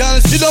 Hey girl,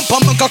 sit down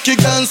pon my cocky,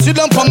 girl, sit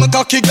down pon my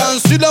cocky, girl,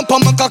 sit down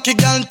pon my cocky,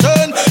 girl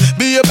turn.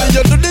 Baby,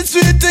 you do the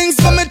sweet things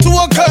for me to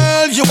a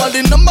girl. You are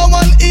the number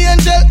one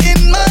angel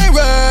in my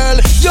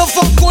world. You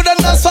fuck good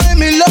and that's why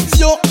me love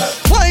you.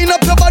 Wind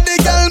up your body,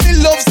 girl, me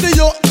love see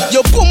you.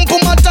 You pump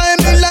my time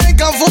me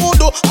like a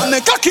voodoo. And me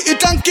cocky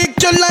it and kick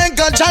you like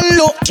a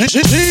jallo.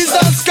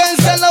 Jesus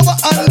Christ, girl, I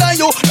under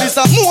you. This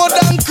a more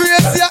than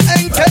crazy, I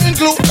ain't telling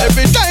glue.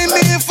 Every time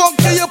me fuck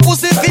you, your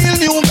pussy feel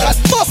new. God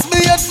must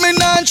be at me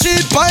not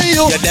cheat by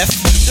you. You deaf.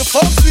 You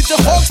fuck sweet, you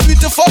fuck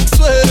sweet, you fuck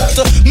sweet.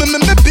 Me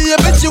baby,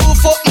 you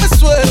fuck me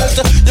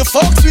sweet. You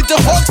fuck sweet, you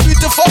fuck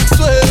sweet, you fuck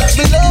sweet.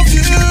 Me love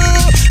you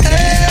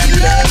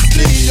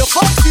endlessly. You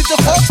fuck sweet, you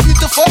fuck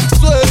sweet, you fuck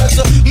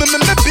sweet. Me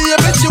baby,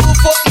 you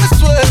fuck me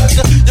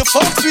sweet. You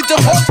fuck sweet, you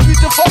fuck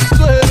sweet, you fuck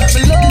sweet.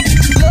 Me love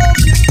you.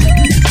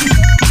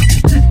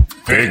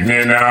 Pick me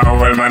now,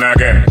 old man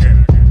again.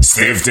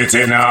 Stiff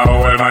titty now,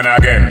 old man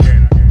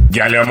again.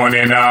 Girl your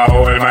money now,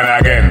 old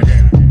man again.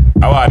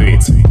 How are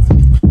it?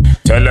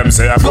 Tell them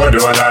say I go do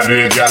all I do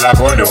it, girl I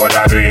go do all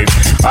I do it.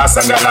 Ask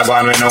them girl I go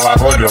and we know I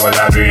go do all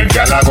I do it.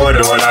 Girl I go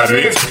do all I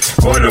do it,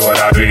 go do all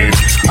I do it.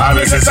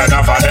 Always it's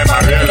enough for them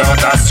I real out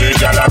the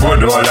street. Girl I go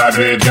do all I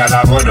do it, girl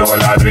I go do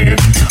all I do it.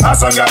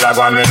 Ask them girl I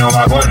go and we know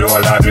I go do all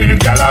I do it.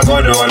 Girl I go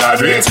do all I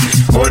do it,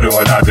 go do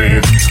all I do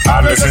it.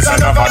 Always it's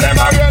enough for them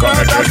I come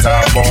to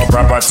talk about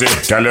property.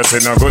 Girl you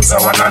see no good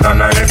so one and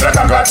none it like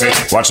a got it.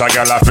 Watch a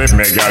girl a flip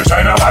me girl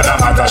try no matter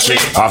matter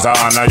shit. After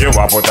honor you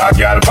a put a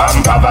girl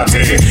pam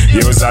poverty.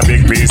 Use a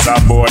big piece of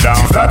board and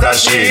flatter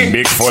she.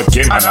 Bigfoot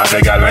Kim and a the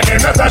girl when they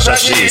Natasha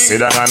she. Sit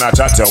down and a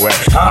chat your way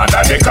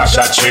under the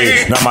casha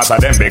tree. No matter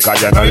them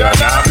because you know you're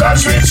not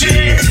catch with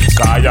she.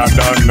 Cause you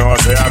don't know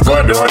say I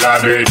go do all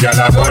I do it. Girl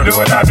I go do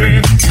all I do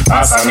it.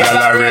 As some girl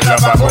I read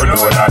up I go do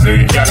all I do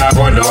it. Girl I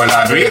go do all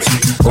I do it.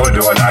 Go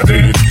do all I do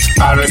it.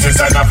 Always it's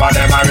enough for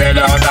them I read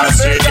out the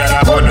street. Girl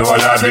I go do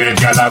all I do it.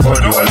 Girl I go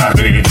do all I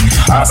do it.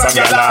 As some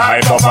girl I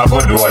hype up I go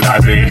do all I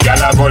do it.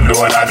 Girl I go do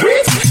all I do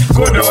it.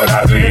 Go do all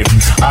I do it.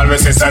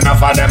 Always it's enough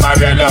for them I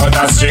read out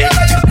the street.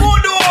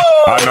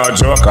 I no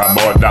joke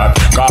about that.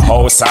 Cause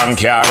house and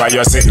car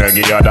you sit no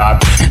give you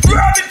that.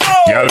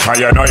 Girl, for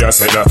you know you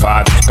see the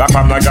fat. Cause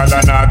from the girl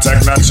and not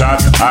take no chat.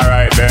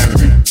 Alright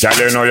then. Girl,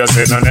 you know you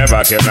see no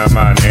never kill no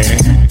money.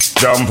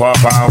 Jump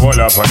up and hold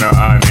up on the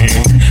honey.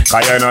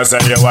 Cause you know say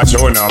you watch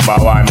your number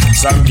one.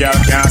 Some girl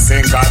can't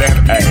sing cause them,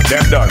 hey,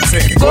 them don't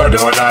sing. Go do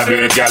all I do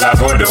it, girl, I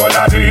go do all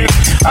I do it.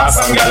 And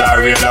some girl I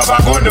real love, I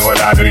go do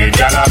all I do it.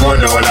 Girl, I go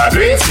do all I do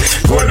it,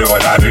 go do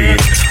all I do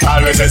it.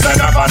 Always it's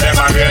enough for them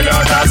I real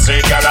out the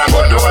street. Girl, I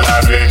go do all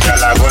I do it,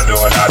 girl, I go do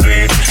all I do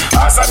it.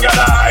 And some girl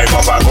I hype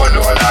up, I go do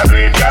all I do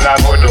it. Girl, I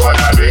go do all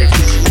I do it,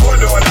 go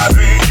do all I do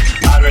it.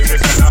 Always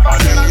it's enough for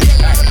them.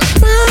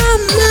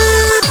 Mamá,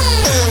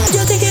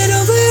 yo te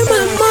quiero ver,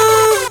 mamá.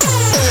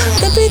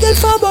 Te pido el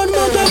favor,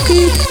 no te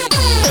quites.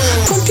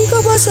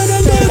 Contigo voy a ser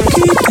el de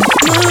quite.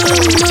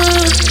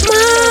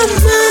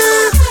 Mamá,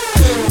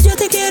 yo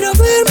te quiero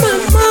ver,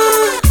 mamá.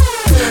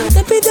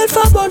 Te pido el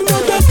favor, no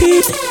te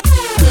quites.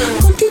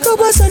 Contigo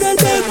voy a ser el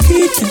de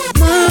quite.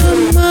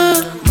 Mamá,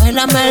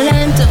 bailame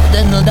lento,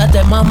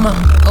 desnúdate, mamá.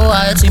 O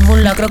a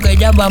disimular, creo que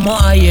ya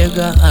vamos a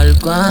llegar al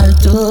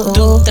cuarto.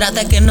 Tú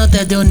trata que no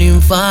te dé un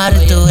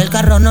infarto. El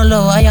carro no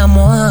lo vaya a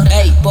mojar.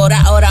 Ey, por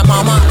ahora,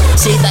 mamá.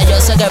 Cita, yo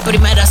sé que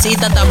primera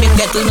cita. También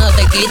que tú no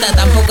te quitas.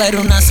 Tampoco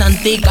eres una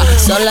santica.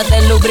 Sola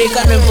te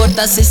lubrica, no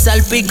importa si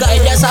salpica.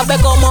 Ella sabe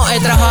cómo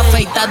es trajo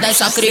afeitada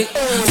esa cric.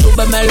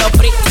 Súbemelo,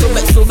 prick,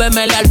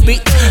 súbemele al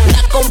beat.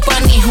 La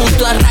compañía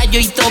junto a Rayo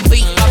y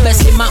Topi. Pa' ver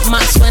si mamá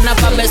suena,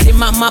 pa' ver si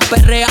mamá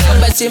perrea. Pa'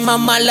 ver si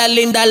mamá la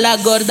linda, la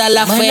gorda,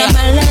 la fea.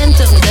 Bailame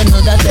lento,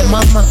 desnúdate,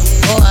 mamá.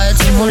 O a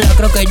disimular,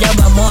 creo que ya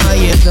vamos a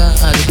llegar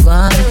al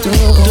cuarto.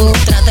 Tú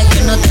trata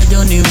que no te dé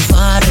un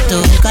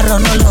infarto. El carro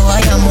no lo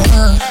vaya a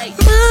mojar.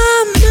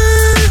 Mamá,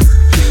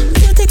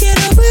 yo te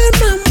quiero ver,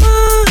 mamá.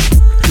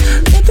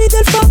 Te pido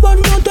el favor,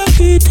 no te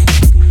quites.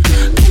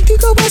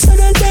 Contigo va a ser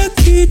el de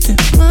quite.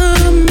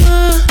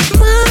 Mamá,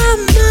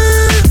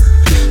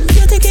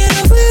 yo te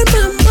quiero ver,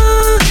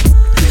 mamá.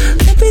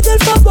 Te pido el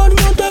favor,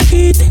 no te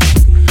quites.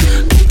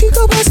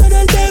 Contigo va a ser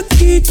el de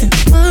quite.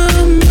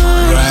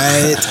 Mamá.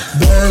 Right,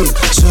 ven,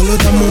 solo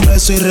dame un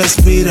beso y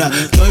respira.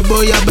 Que hoy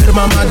voy a ver,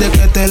 mamá, de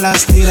que te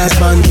las tiras,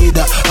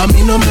 bandida. A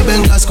mí no me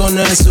vengas con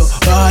eso.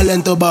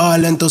 Baja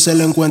lento, se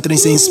lo encuentra y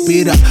se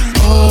inspira.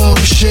 Oh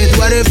shit,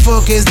 what the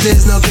fuck is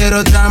this? No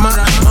quiero drama.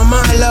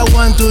 Mamá, a la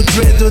 1, 2,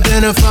 3, tú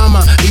tienes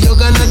fama. Y yo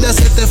ganas de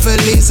hacerte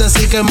feliz,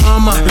 así que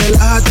mamá,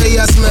 relájate y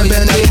hazme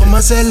venir. Como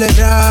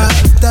acelerar,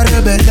 te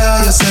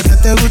revelar. Yo sé que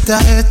te gusta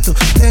esto,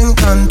 te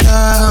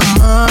encanta.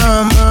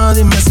 Mamá,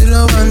 dime si lo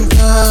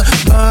aguantas.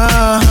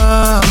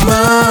 Baja,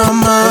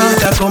 mamá.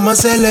 Oye, como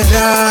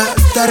acelerar,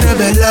 te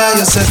revelar.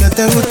 Yo sé que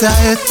te gusta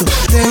esto,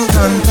 te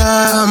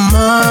encanta.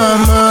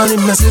 Mamá,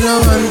 dime si lo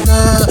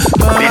aguantas.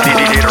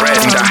 DJ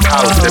Red in the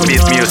house, the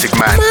beat music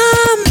man. Mamá,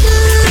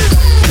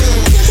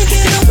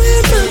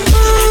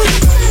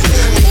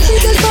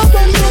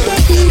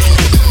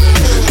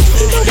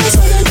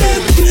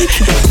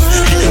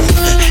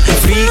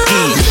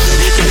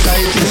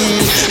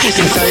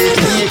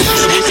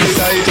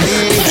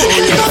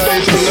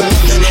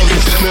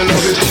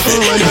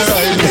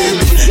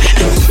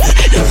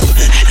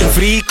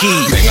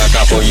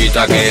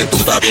 mamacita, que tú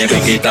estás bien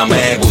riquita.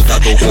 Me gusta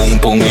tu pum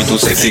pum y tu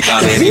sexy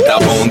caderita.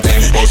 Ponte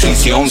en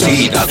posición,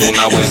 sí, date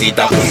una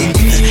vueltita.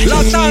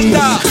 La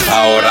tanda.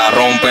 Ahora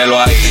rómpelo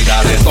ahí,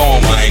 dale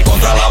toma y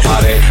contra la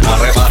pared.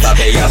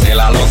 Arrebátate y hazte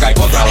la loca y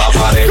contra la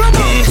pared.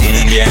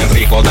 Bien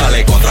rico,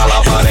 dale contra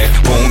la pared.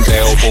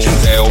 Punteo,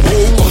 punteo,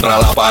 contra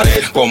la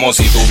pared. Como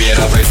si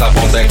tuviera presa,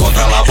 ponte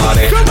contra la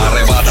pared.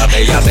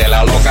 Arrebátate y hazte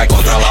la loca y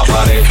contra la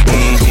pared.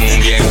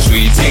 Bien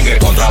sweet, sigue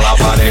contra la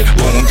pared.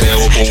 Punteo,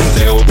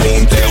 punteo,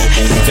 punteo,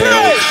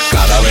 punteo.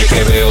 Cada vez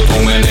que veo tu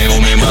meneo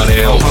me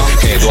mareo.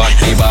 Quedo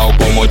activado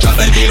como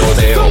chata en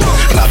tiroteo.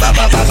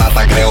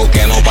 Ratatatata, creo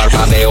que no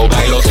parpadeo.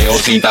 Bailoteo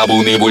sin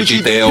tabú ni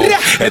bullshiteo.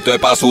 Esto es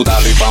pa'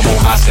 sudarlo y pa'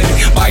 mojarse.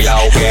 Vaya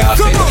o que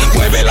hace.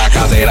 Mueve la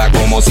cadera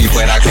como si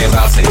fuera que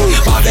quebrarse.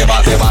 Bate,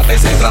 bate, bate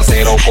ese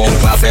trasero con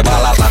clase. Va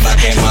la tanda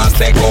que más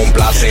te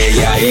complace. Y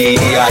ahí,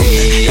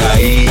 ahí,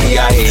 ahí,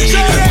 ahí.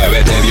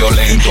 Muévete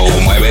violento,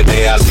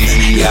 muévete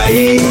así.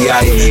 Ahí,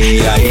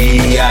 ahí,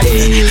 ahí,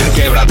 ahí.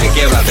 Quiebrate,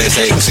 quiebrate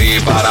sexy.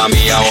 Para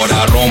mí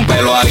ahora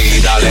rómpelo ahí.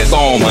 Dale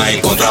toma y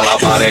contra la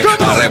pared.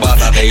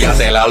 Arrebátate y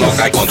hazte la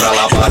loca y contra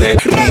la pared.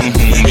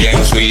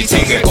 Bien sweet,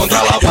 sigue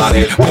contra la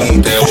pared.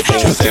 Punteo,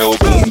 punteo,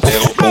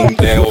 punteo,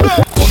 punteo.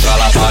 Contra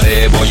la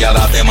pared voy a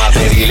darte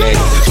materiales.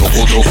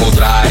 Truco, truco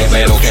trae,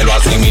 pero que lo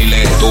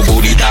asimile. Tu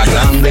burita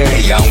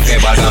grande y aunque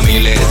valga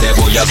miles, te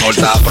voy a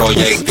soltar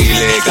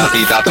proyectiles.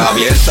 Gatita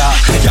traviesa,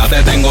 ya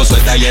te tengo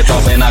suelta y esto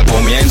apenas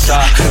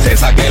comienza. Te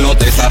saqué lo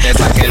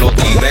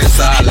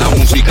tigresa. La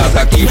música te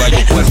activa y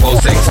tu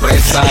cuerpo se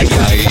expresa. Y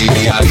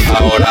ahí,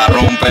 ahora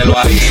rómpelo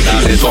ahí.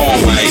 Dale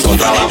toma y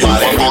contra la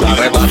pared.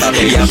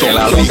 Arrebátate y hazte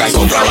la loca y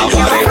contra la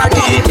pared.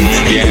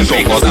 Bien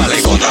rico,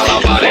 dale contra la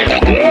pared.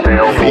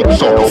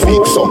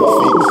 Fix up.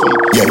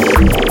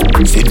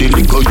 Yeah. See the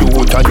little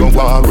youth and you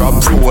want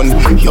rap phone.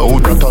 Yo,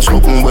 that a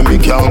something when me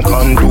can't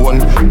condone.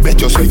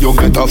 Bet you say you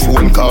get a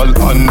phone call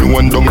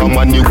unknown. Down a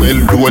Manuel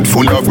road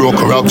full of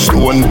broke rock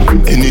stone.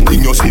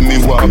 Anything you see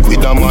me walk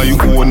with a my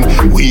own.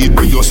 Weed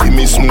where you see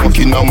me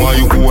smoking a my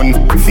own.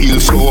 Feel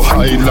so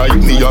high like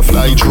me a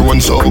fly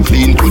drone. So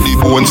clean to the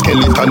bone,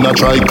 skeleton a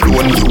try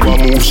clone. You a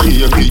move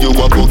shaky, you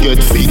a go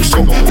get fixed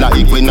up.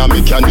 Like when a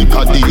mechanic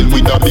a deal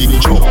with a big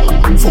truck.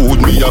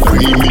 Food me a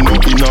bring me no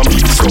in a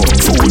mix up.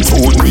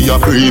 Food me a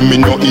bring me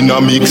no in a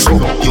mix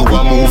up. You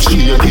a move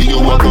shaky, you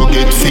a go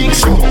get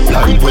fixed up.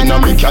 Like when a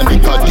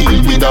mechanic a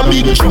deal with a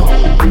big truck.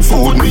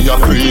 Food me a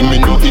bring me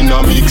no in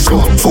a mix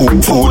up.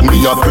 Food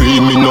me a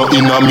bring me no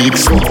in a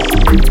mix up.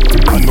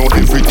 I know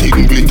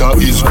everything glitter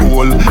is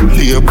gold.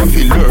 Labor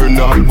fi learn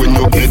all when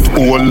you get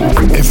old.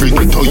 Every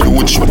ghetto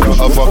youth should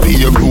have a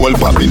payroll.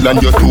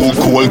 Babylon you too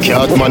cold,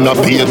 cat man a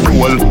pay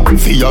toll.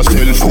 For your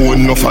cell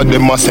phone, enough of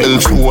them a sell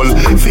soul.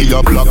 For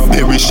your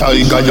BlackBerry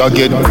shy guy you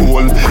get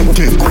cold.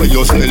 Take away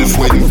yourself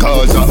when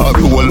cars are a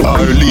roll. Or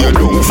lay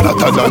down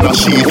flatter than a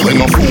sheet when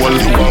you fall.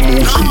 You a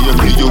move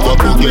shaky, you a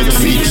go get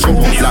fixed up.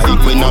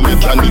 Like when a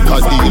mechanic a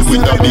deal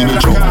with a big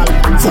truck.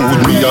 Food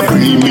me a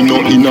bring me no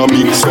in a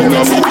mix up.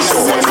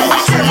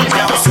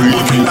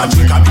 Porque la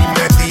chica a mí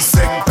me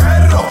dicen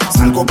perro.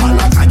 Salgo pa'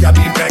 la calle a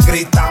mí me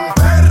gritan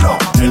perro.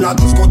 En la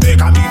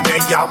discoteca a mí me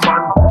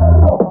llaman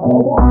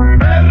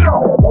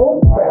perro.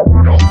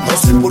 No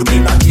sé por qué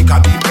la chica a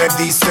mí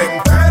me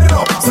dicen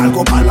perro.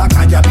 Salgo pa' la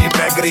calle a mí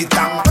me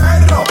gritan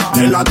perro.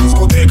 En la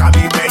discoteca a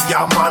mí me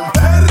llaman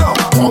perro.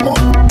 ¿Cómo?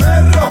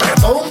 Perro.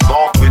 ¿Perdón? No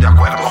estoy de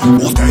acuerdo.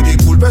 Usted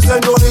disculpe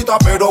señorita,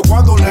 pero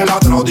cuando le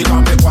ladró,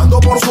 dígame cuando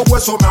por su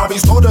hueso me ha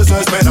visto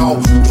desesperado.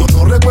 Yo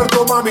no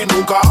recuerdo mami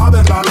nunca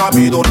haberla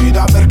labido ni de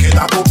haber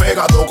quedado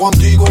pegado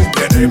contigo. Y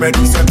viene y me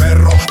dice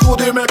perro. Tú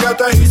dime qué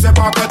te hice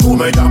pa' que tú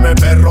me llames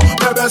perro.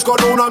 Me ves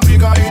con una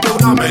amiga y de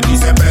una me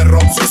dice perro.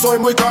 Si soy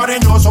muy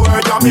cariñoso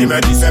ella a mí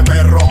me dice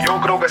perro. Yo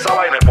creo que esa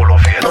vaina es por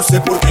los fieles. No sé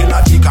por qué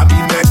la chica a mí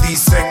me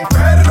dicen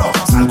perro.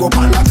 Salgo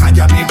pa' la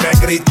calle a mí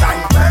me gritan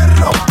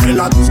perro. En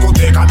la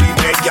discoteca a mí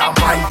me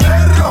llaman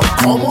perro.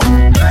 ¿Cómo?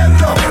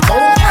 Perro. Perdón,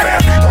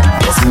 perrito.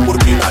 No sé por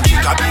qué la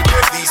chica a mí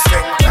me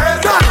dicen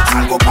perro.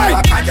 Salgo pa'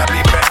 la calle a mí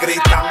me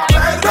gritan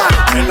perro.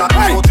 En la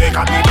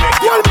discoteca a mí me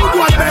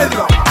llaman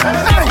perro.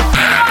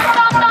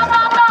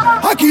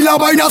 Aquí la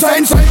vaina se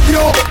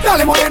encendió.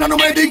 Dale morena, no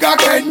me diga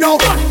que no.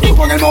 Tú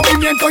con el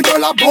movimiento y yo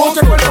la voz.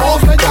 Llegó el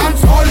voz de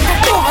dancehall.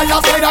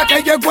 Ojalá será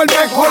que llegó el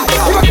mejor.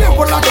 Iba bien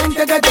por la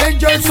gente de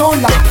Danger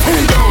Zone.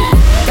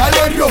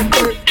 Dale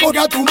rompe, porque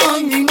a tu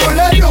man y no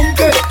le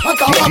rompe.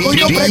 Hasta abajo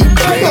yo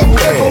pregunté, ¿cómo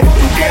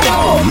tú quieras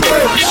rompe?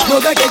 No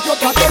dejes que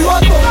otra te lo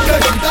atonte.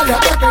 Dale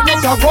hasta que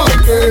no te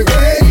aguante.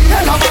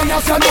 Que la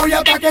vaina se armó y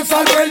hasta que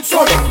salga el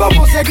sol.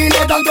 Vamos a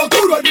seguirle dando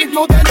duro el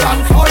ritmo del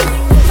dancehall.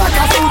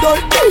 Saca sudor,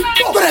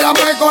 tú eres la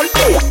mejor.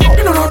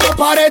 Y no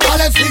pare,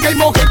 dale, sigue y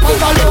moje el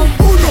pantalón.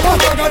 Uno,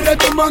 agarre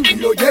tu man y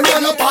lo lleve a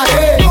la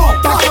pared.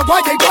 Pa' que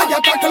vaya y vaya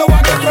hasta que lo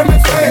haga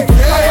estremecer.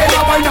 Que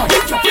la vaina,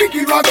 dicho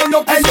friki, lo haga en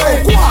lo que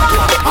sé.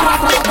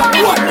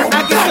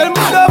 Aquí todo el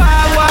mundo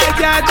va a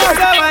guayar, todo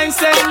se va a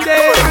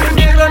encender.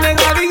 Negro,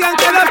 negra, digan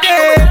que lo que.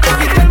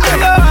 Aquí todo el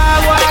mundo va a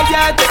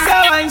guayar, todo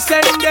se va a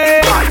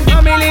encender.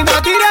 Mami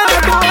linda, tira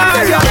tu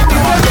valla. Aquí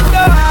todo el mundo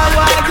va a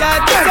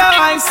guayar, todo se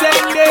va a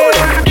encender.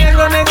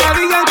 Negro, negra,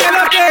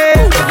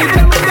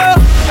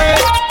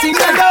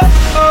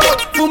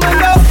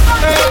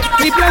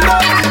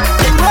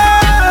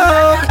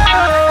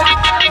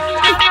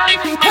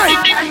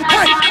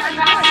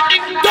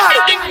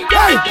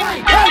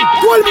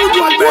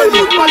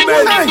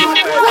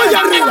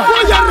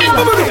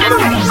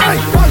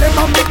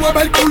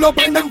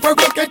 prenden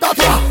fuego el que está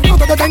atrás. No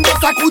te detengas,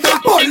 sacude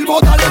el polvo,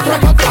 dale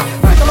track atrás.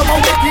 Mételo pa'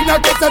 una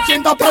esquina que se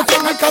sienta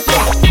presión el que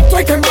atrás.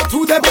 Take him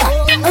to the back,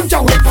 and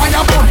Joe el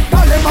fire boy.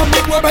 Dale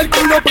mami, mueve el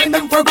culo,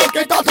 prenden fuego el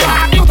que está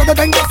atrás. No te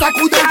detengas,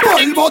 sacude el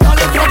polvo,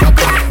 dale track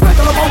atrás.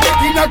 Mételo pa' una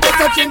esquina que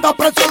se sienta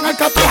presión el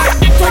que atrás.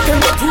 Take him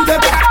to the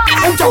back,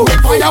 and Joe el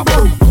fire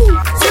boy.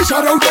 Si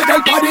Shadow llega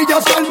el party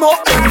ya se armó.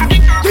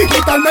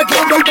 Digital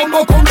mezclando el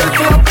bombo con el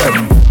clap.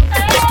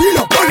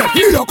 Estilo con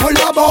estilo con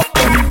la voz.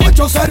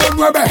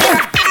 809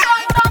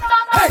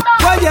 hey,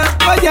 vaya,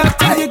 vaya,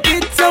 till you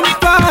get some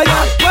fire.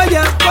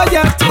 Vaya,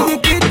 vaya, till you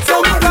get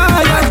some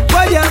fire.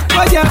 Vaya,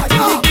 vaya,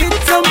 till you get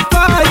some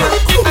fire.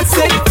 I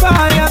say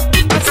fire,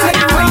 I say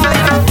fire.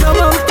 Come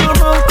on,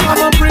 come on,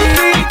 come on,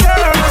 pretty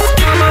girls.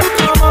 Come on,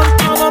 come on,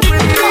 come on,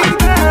 pretty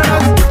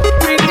girls.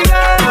 Pretty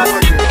girls,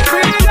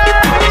 pretty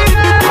girls.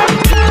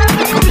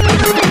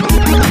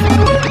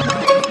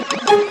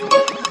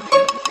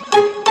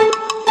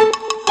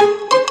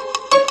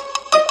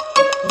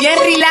 Bien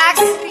relax.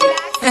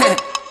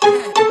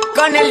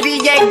 Con el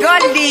DJ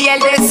Goldie, el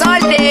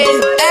desorden.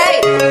 Ey,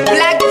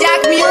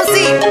 Blackjack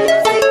Music.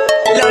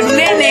 Los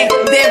nenes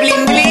de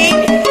Bling Bling.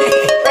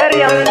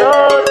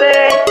 Periándote,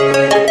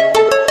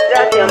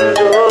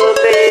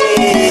 yateándote. Y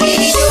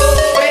yo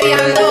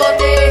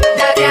periándote,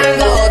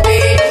 yateándote.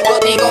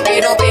 Contigo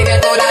quiero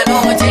pelear toda la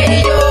noche.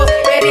 Y yo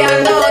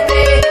periándote,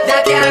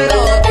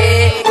 yateándote.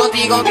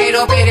 Contigo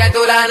quiero pelear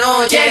toda la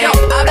noche. Quiero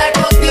hablar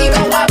contigo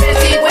a ver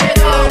si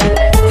puedo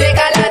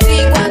llegar a ti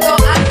cuanto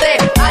antes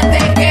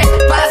que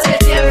pase el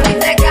tiempo y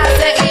te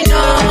case y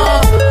no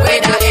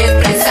pueda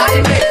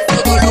expresarme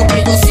todo lo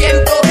que yo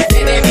siento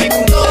desde mi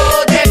punto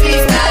de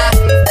vista.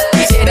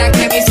 Quisiera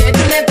que me hiciera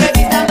una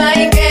entrevista,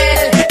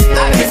 Michael,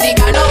 a ver si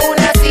gano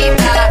una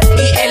cita y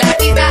el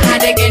artista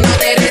haré que no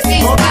te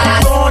resista.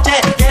 Noche,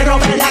 quiero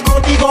verla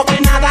contigo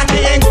que nada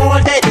te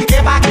engorde,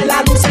 que baje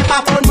la luz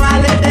pa'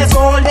 formar el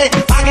desorden,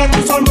 pa' que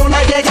tus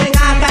hormonas lleguen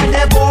hasta el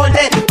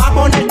desborde, pa'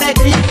 ponerte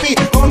creepy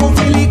con un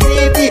feeling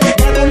creepy. De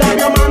tu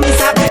labio, mami,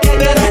 sabes que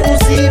quiero un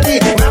city.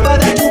 Me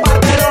puedes chupar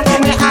pero no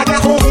me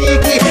hagas un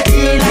hickey,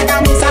 y la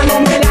camisa no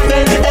me la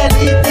vende de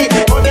liti,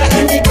 porque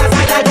en mi casa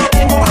ya yo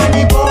tengo a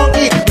mi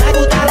body. Me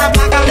gusta la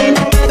placa, a mí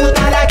no me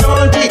gusta la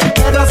Georgie,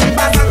 pero si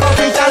pasa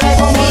cosita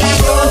como la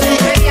Georgie.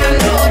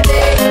 Peleándote,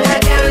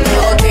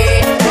 yateándote,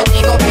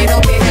 contigo quiero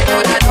pelear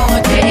toda la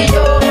noche. Y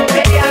yo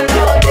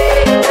peleándote,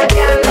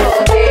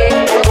 yateándote.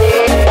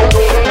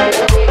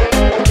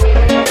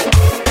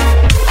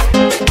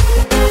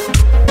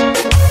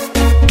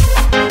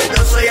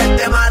 Yo soy el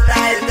que mata,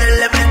 el que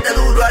le mete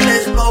duro al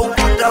smoke.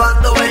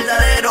 Contrabando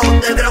verdadero,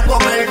 underground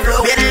con el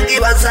flow. Vienen y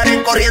van,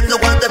 salen corriendo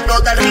cuando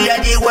explota el río.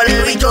 Allí huele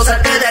el bicho,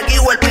 salte de aquí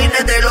o el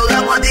pine te lo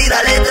damos a ti.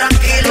 Dale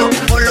tranquilo,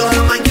 por los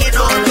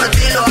jamaiquinos, tu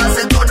estilo.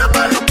 Acetona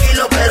para los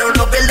kilos, pero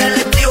no pierda el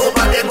estribo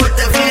pa' que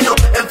corte fino.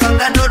 En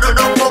fanga no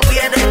nos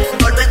conviene.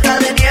 Tormenta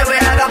de nieve,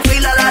 hagan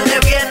fila, dale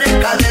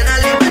viene. Cadena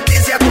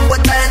alimenticia,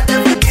 compuesta gente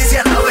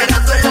ficticia.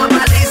 Navegando en la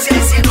malicia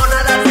y si no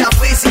nada te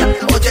asfixia.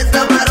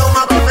 80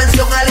 maromas pa'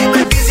 pensión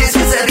alimenticia. Y si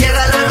se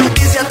riega la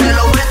noticia, te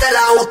lo mete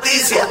la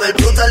justicia. Con el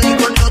brutal y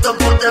con Newton,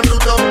 ponte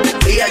bruto.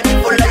 Y aquí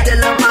por la en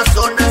la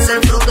Amazonas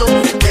el fruto.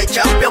 De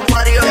Champion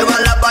Mario, lleva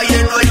la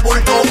valle, no el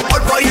bulto.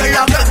 Por pollo en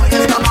la casa,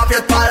 esta mafia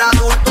es para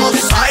adultos.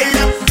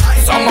 Silent.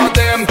 Some of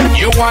them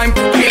you want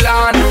to kill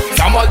on,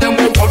 some of them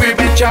will be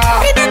better.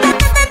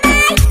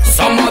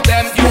 Some of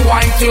them you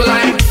want to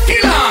like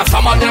kill on,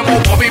 some of them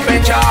will be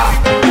better.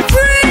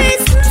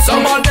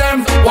 Some of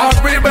them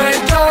want be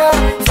better,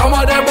 some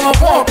of them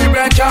won't be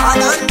better.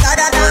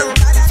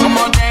 Some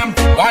of them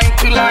want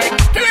to like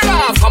kill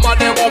on, some of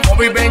them won't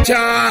be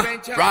better.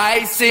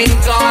 Rising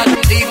God,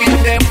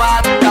 leaving them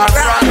at the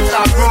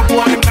rasta group,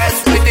 boy mess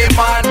with the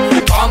man.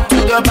 Come to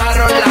the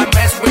battle and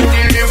mess with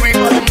the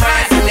lyrical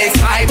man. Let's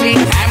hide it,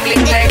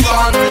 handling like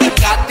on.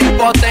 Got the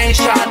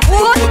potential to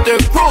put the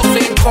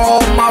cruising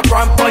call. My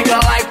run for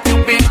your life to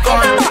be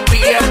gone. Be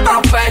a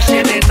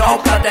profession and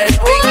know that they're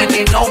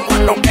thinking and know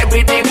what on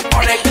everything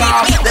for the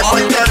car.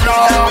 Después de abrir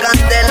la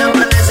candela,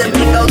 amanece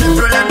picado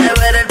dentro de la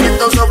nevera. El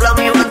viento sopla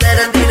mi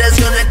bandera en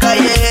direcciones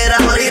callejeras.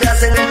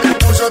 Morirás en el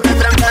transcurso, te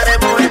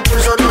trancaremos el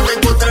pulso. No te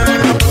encontrarás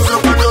los pulsos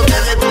cuando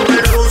te detuve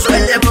el ruso.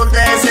 El de monte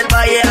es el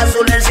valle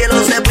azul, el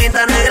cielo se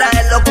pinta negra.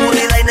 En la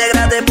oscuridad y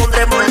negra te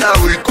pondremos la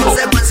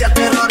consecuencias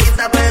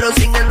terroristas, pero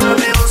sin el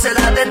 911 el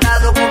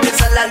atentado.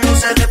 Comienzan las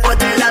luces después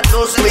de las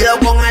 12. Cuidado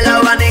con el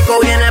abanico,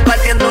 viene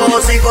partiendo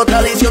hocico.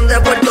 Tradición de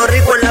Puerto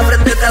Rico, en la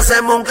frente te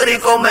hacemos un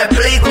crico. Me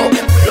explico,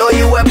 los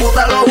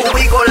hijueputas los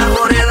ubico. Las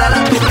monedas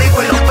las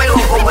duplico y los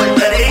pego como el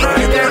perico.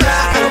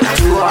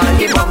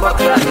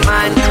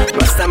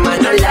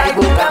 Man alive,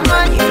 book a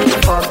man.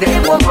 Fuck the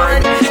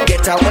woman,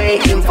 get away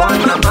in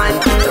front my man.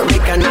 So we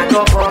cannot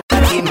go for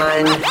the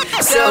man.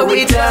 So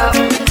we tough,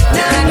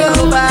 now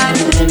go back.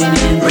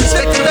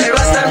 Respect to the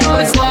Rasta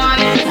boys,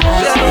 one.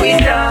 So we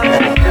tough,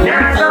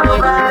 now go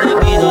back.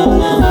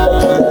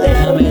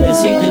 Déjame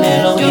decirte en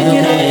el oído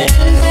que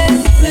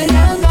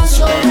peleando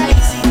sola y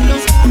sin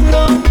los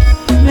oscuro.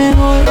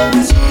 Mejor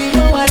así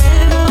lo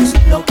haremos,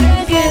 lo que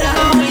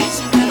queramos y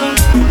si me lo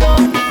juro,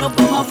 no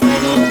pongo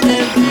fuego de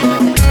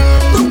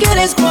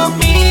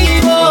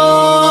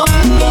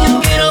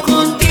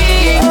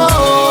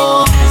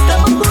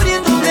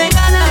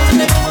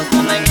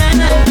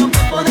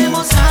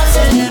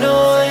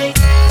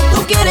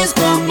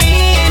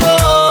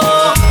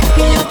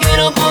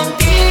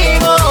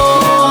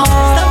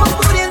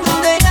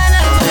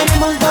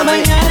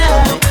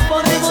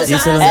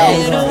Díselo,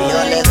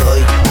 yo le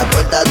doy a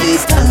corta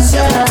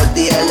distancia, por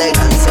ti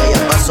elegancia,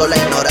 ya pasó la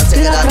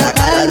ignorancia que la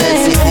atacara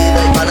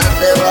decidida y para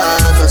adelante va,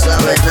 no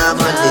sabes nada,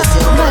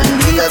 maldición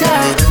maldita, que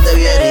mi mente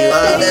viene y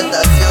va,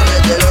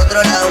 tentaciones del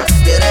otro lado,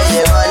 quiere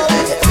llevarme,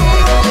 ¿qué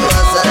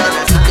pasará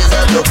si empieza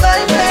a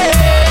tocarme?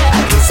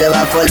 Aquí se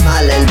va a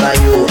formar el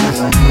bayou,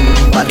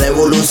 pa'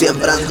 revolución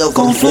siempre ando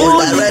con full,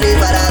 está ready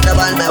para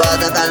atraparme, va a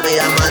atacarme y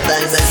a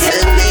matarme,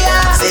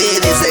 encendía, sí,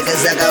 dice que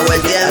se acabó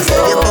el tiempo, hace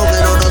tiempo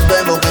que no nos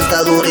vemos, que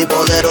está dura y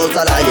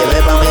poderosa, la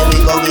llevé pa' mi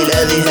rincón y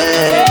le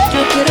dije,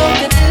 yo quiero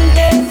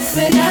tenerte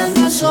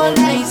peleando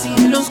sola y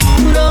sin el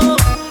oscuro,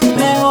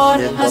 mejor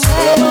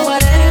hacemos,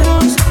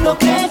 haremos lo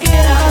que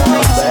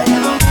queramos,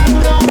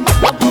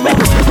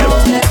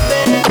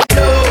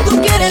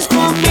 tú quieres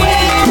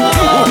conmigo,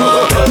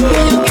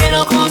 yo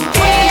quiero contigo.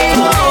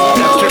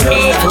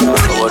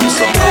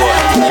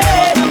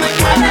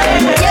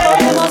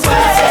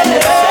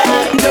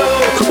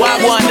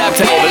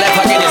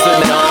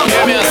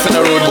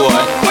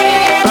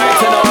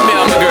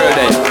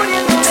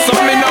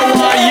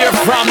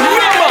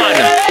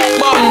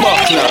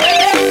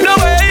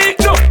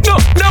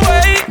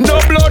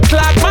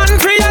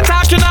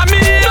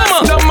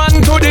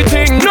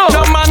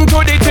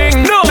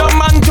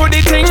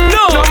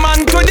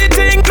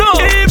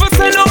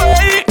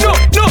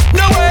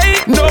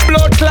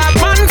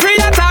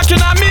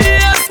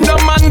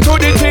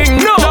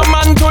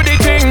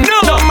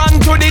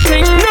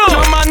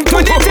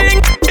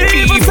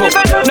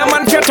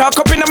 Talk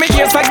up in my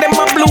ears like them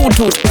a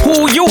Bluetooth.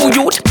 Who you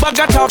youth?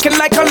 Bugger talking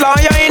like a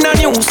lawyer in a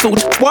new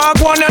suit. Walk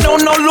one and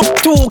don't no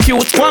look too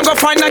cute. Want go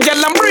find a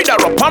girl and breed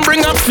her up and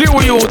bring a few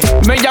youth.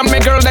 Me and me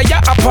girl they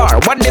are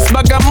apart. What this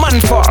bugger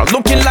man for?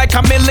 Looking like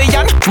a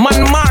million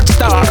man mark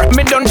star.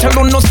 Me don't tell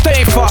you no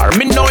stay far.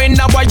 Me knowing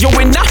now why you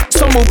in that.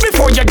 So move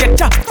before you get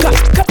up.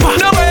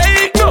 No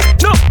way, no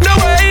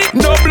way.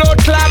 No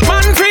blood clot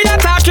man free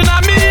attacking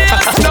on me.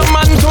 No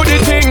man to the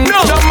thing.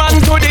 No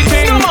man to the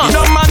thing.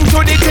 No man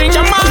to the thing.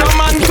 No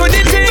man to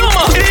the thing.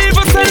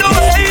 Even say no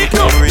way.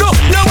 No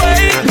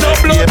way. No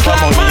blood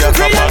clot man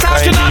free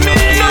attacking on me.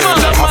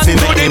 I feel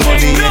make the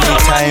money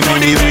anytime,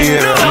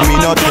 anywhere. Me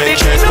not take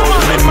check,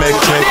 but me make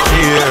check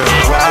here.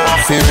 Wow,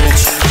 I feel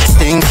rich,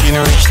 thinking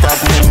rich that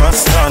me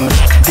must run.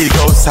 Big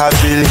house I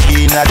build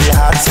in a the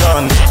hot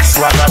sun.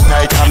 Swagger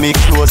tight and me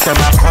clothes them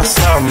a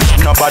custom.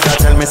 Nobody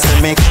tell me say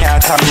me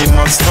can't and me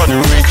must run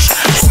rich.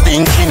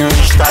 Thinking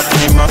rich that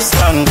me must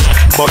run.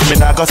 But me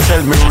not go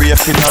sell me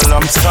rape in a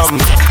lump sum.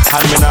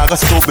 And me not go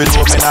stupid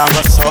but me not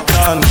go suck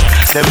on.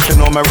 Them to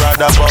know me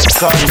rather bust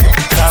gun.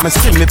 Time me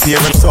see me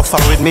parents suffer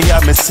with me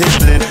and me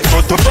sibling. Go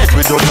to bed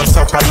without no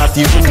supper, not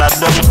even a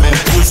dumpling.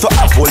 Used to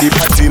have only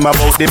a dream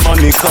about the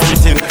money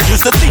counting.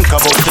 Used to think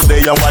about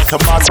today and what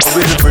tomorrow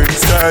will bring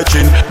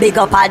searching. Big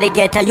up all the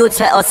ghetto youths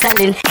for us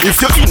selling.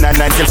 If you're in a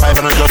 9 till 5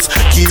 and just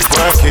keep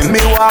working.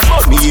 Me want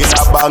money in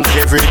a bank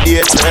every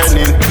day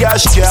turning.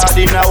 Cash card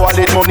in a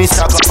wallet, money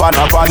stack up on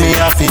a bunny.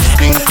 I feel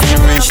thinking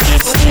rich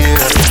this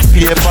year.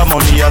 Paper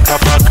money a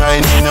top of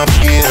kind in a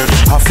peer.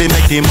 I feel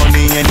make the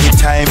money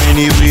anytime,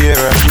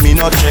 anywhere. Me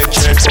not take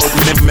check, but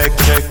me make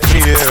check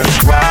clear.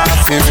 Wow, I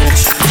feel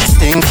rich,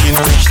 thinking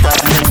rich that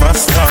me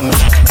must run.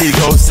 Big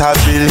house I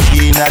build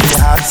in a the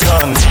hot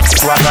sun.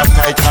 Swagger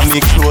tight and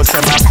me clothes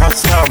them a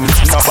custom.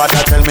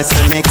 Nobody tell me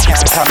say me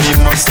can't and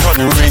me must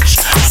run rich.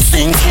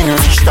 Thinking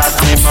rich that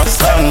me must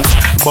run.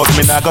 But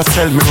me not go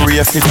sell me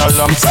rape in a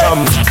lump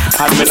sum.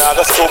 And me not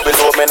go stoop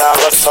below, me not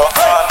go suck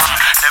on.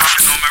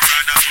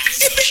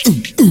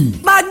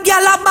 Bad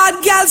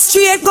gal,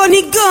 straight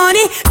gunny.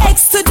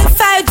 X to the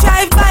 5,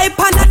 drive by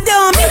pan a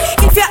dummy.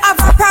 If you have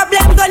a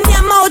problem, gun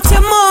your mouth,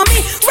 your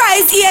mommy.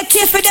 Rise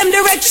AK for them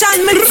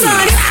direction, me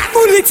son.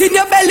 Bullet in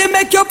your belly,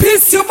 make you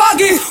piss your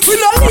baggy. We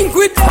no link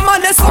with them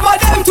and some of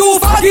them too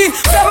baggy.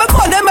 Them me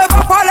call them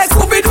ever part like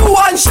Scooby-Doo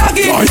and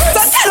Shaggy.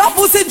 So tell a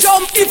pussy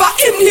jump if I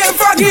in here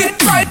froggy.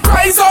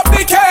 Rise up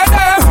the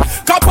cane.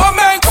 Copper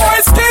man,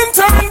 boy skin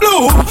turn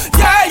blue.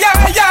 Yeah.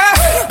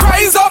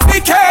 Rise up the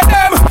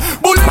cane.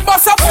 Bullet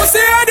bust a pussy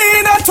head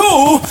in a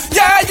two.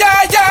 Yeah.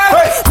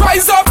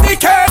 Rise up the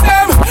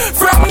cane.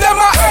 From them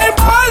a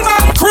eyeball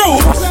man crew.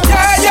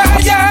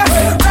 Yeah.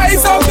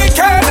 Rise up the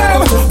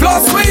cane.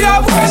 Plus we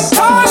have West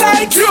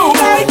like you.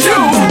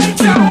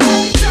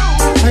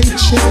 I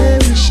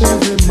cherish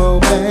every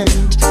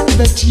moment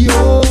that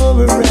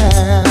you're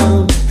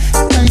around.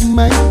 I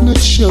might not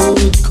show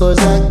it cause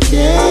I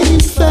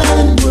can't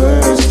find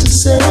words to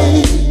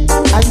say.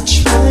 I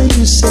try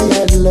to say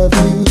I love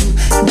you,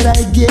 but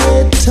I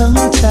get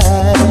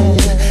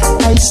tongue-tied.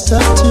 I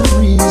start to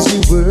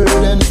reason word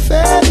and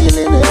fail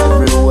in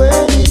every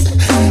way.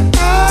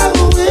 I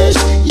wish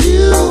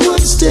you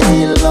would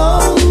stay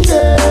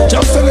longer.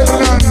 Just a little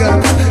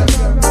longer.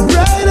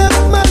 Bright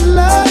up my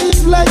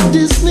life like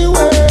Disney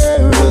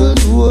World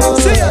would.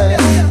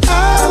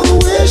 I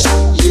wish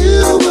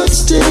you would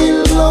stay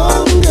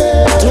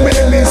longer. To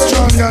make me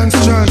stronger and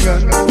stronger.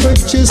 But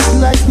just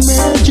like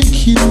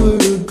magic you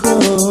were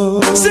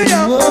gone. See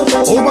ya.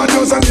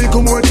 Overdose and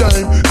little more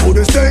time. Could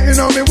you stay in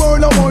on me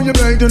world? I want you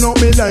brighten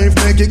up me life.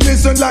 Make it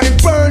glisten like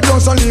pearl.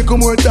 Just a little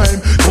more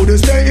time. Could you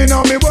stay in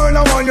on me world?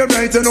 I want you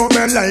brighten up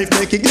my life.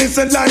 Make it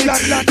glisten like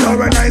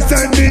you're a nice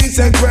and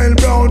decent, well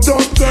brought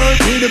up girl.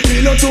 Be the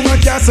pillow to my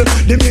castle,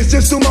 the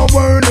mistress to my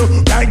world.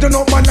 Brighten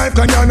up my life,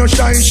 'cause you're no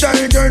shy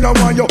girl. I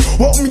want you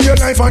open your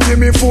life and give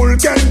me full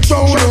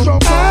control.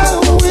 I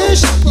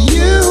wish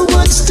you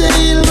would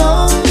stay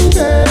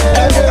longer.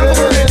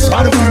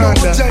 Right up my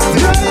life like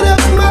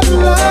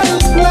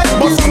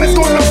but some is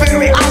gonna feel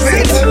me as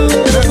it.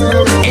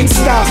 It's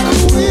stuck.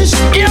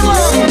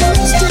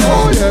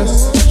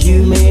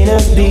 You may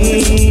not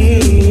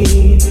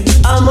be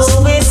a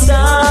movie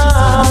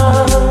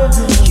star.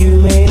 You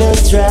may not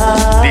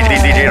try.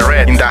 DJ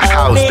Red in the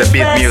house, the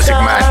beat music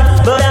man.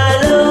 But I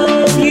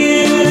love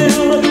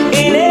you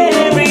in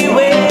every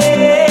way.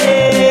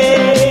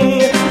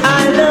 I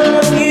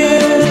love you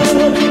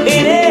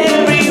in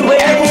every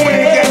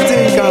way.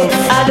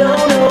 I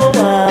don't know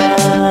why.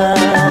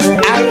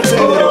 I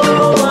don't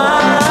know why.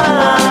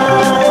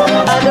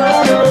 I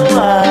don't know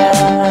why.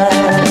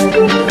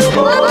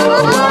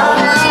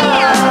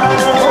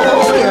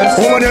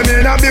 Woman, you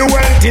may not be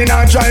wealthy,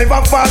 not drive a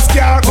fast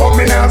car. But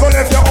me never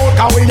left your out,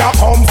 'cause we a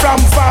come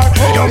from far.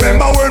 You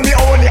remember when me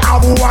only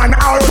have one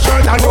arrow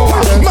shirt and you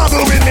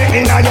muggle with me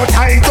in your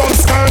tight up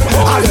skirt.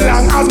 As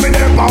long as me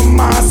never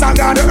mass and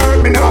got the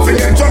earth, me never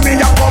forget where me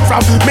a come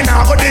from. Me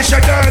now go dish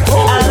your dirt.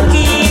 I'll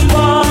keep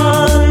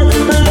on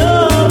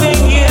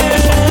loving you.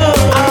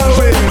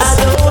 Always. I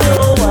don't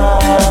know why.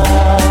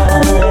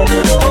 I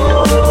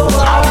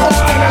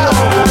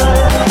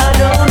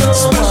don't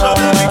know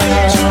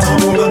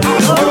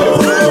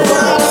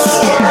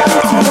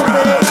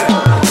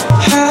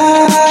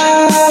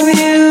Have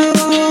you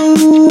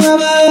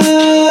ever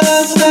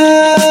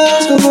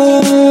felt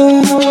alone?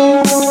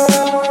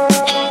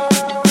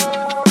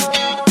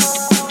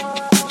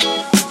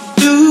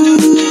 Do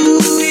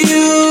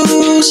you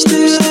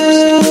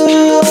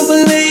still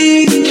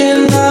believe in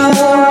love?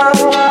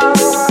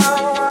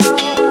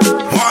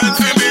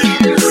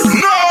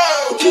 No!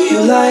 Do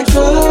you like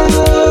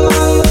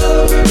love?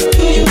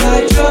 Do you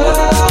like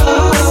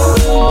love?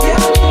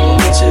 Yeah,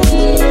 me too.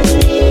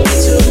 Me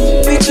too.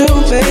 Me too,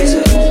 baby.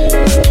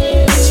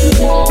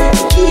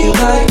 Do you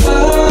like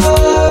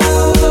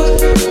love?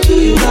 Do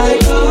you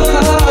like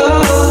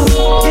love?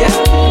 Yeah,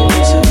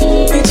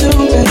 me too,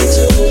 baby.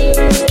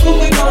 What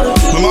we gonna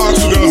do? Let me ask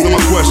the girls them a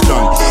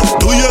question.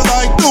 Do you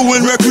like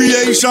doing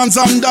recreations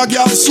and the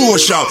girl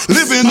social?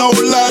 Living out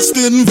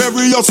lasting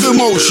various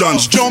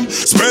emotions. Jump,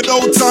 spread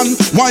out and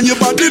wind your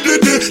body.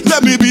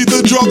 Let me be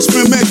the drugs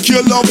to make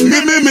you love me.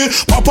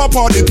 Pop up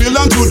on the pill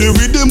and to the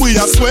rhythm we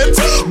a sweat.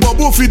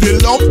 Bubble for the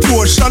love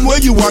potion where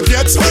you a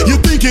get. You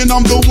thinking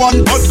I'm the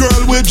one, but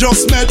girl we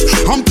just met.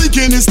 I'm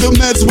thinking it's the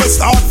meds we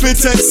start fit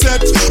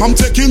set. I'm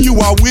taking you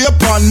away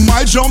upon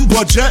my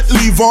jumbo jet.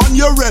 Leave on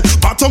your red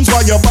bottoms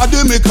while your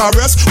body make a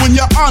rest. When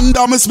you're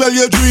under me spell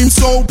your dream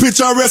so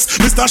picturesque.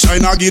 Mr.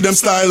 Shine I give them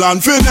style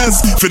and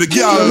finesse for the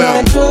girl.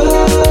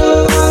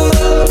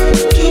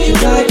 Do you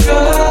like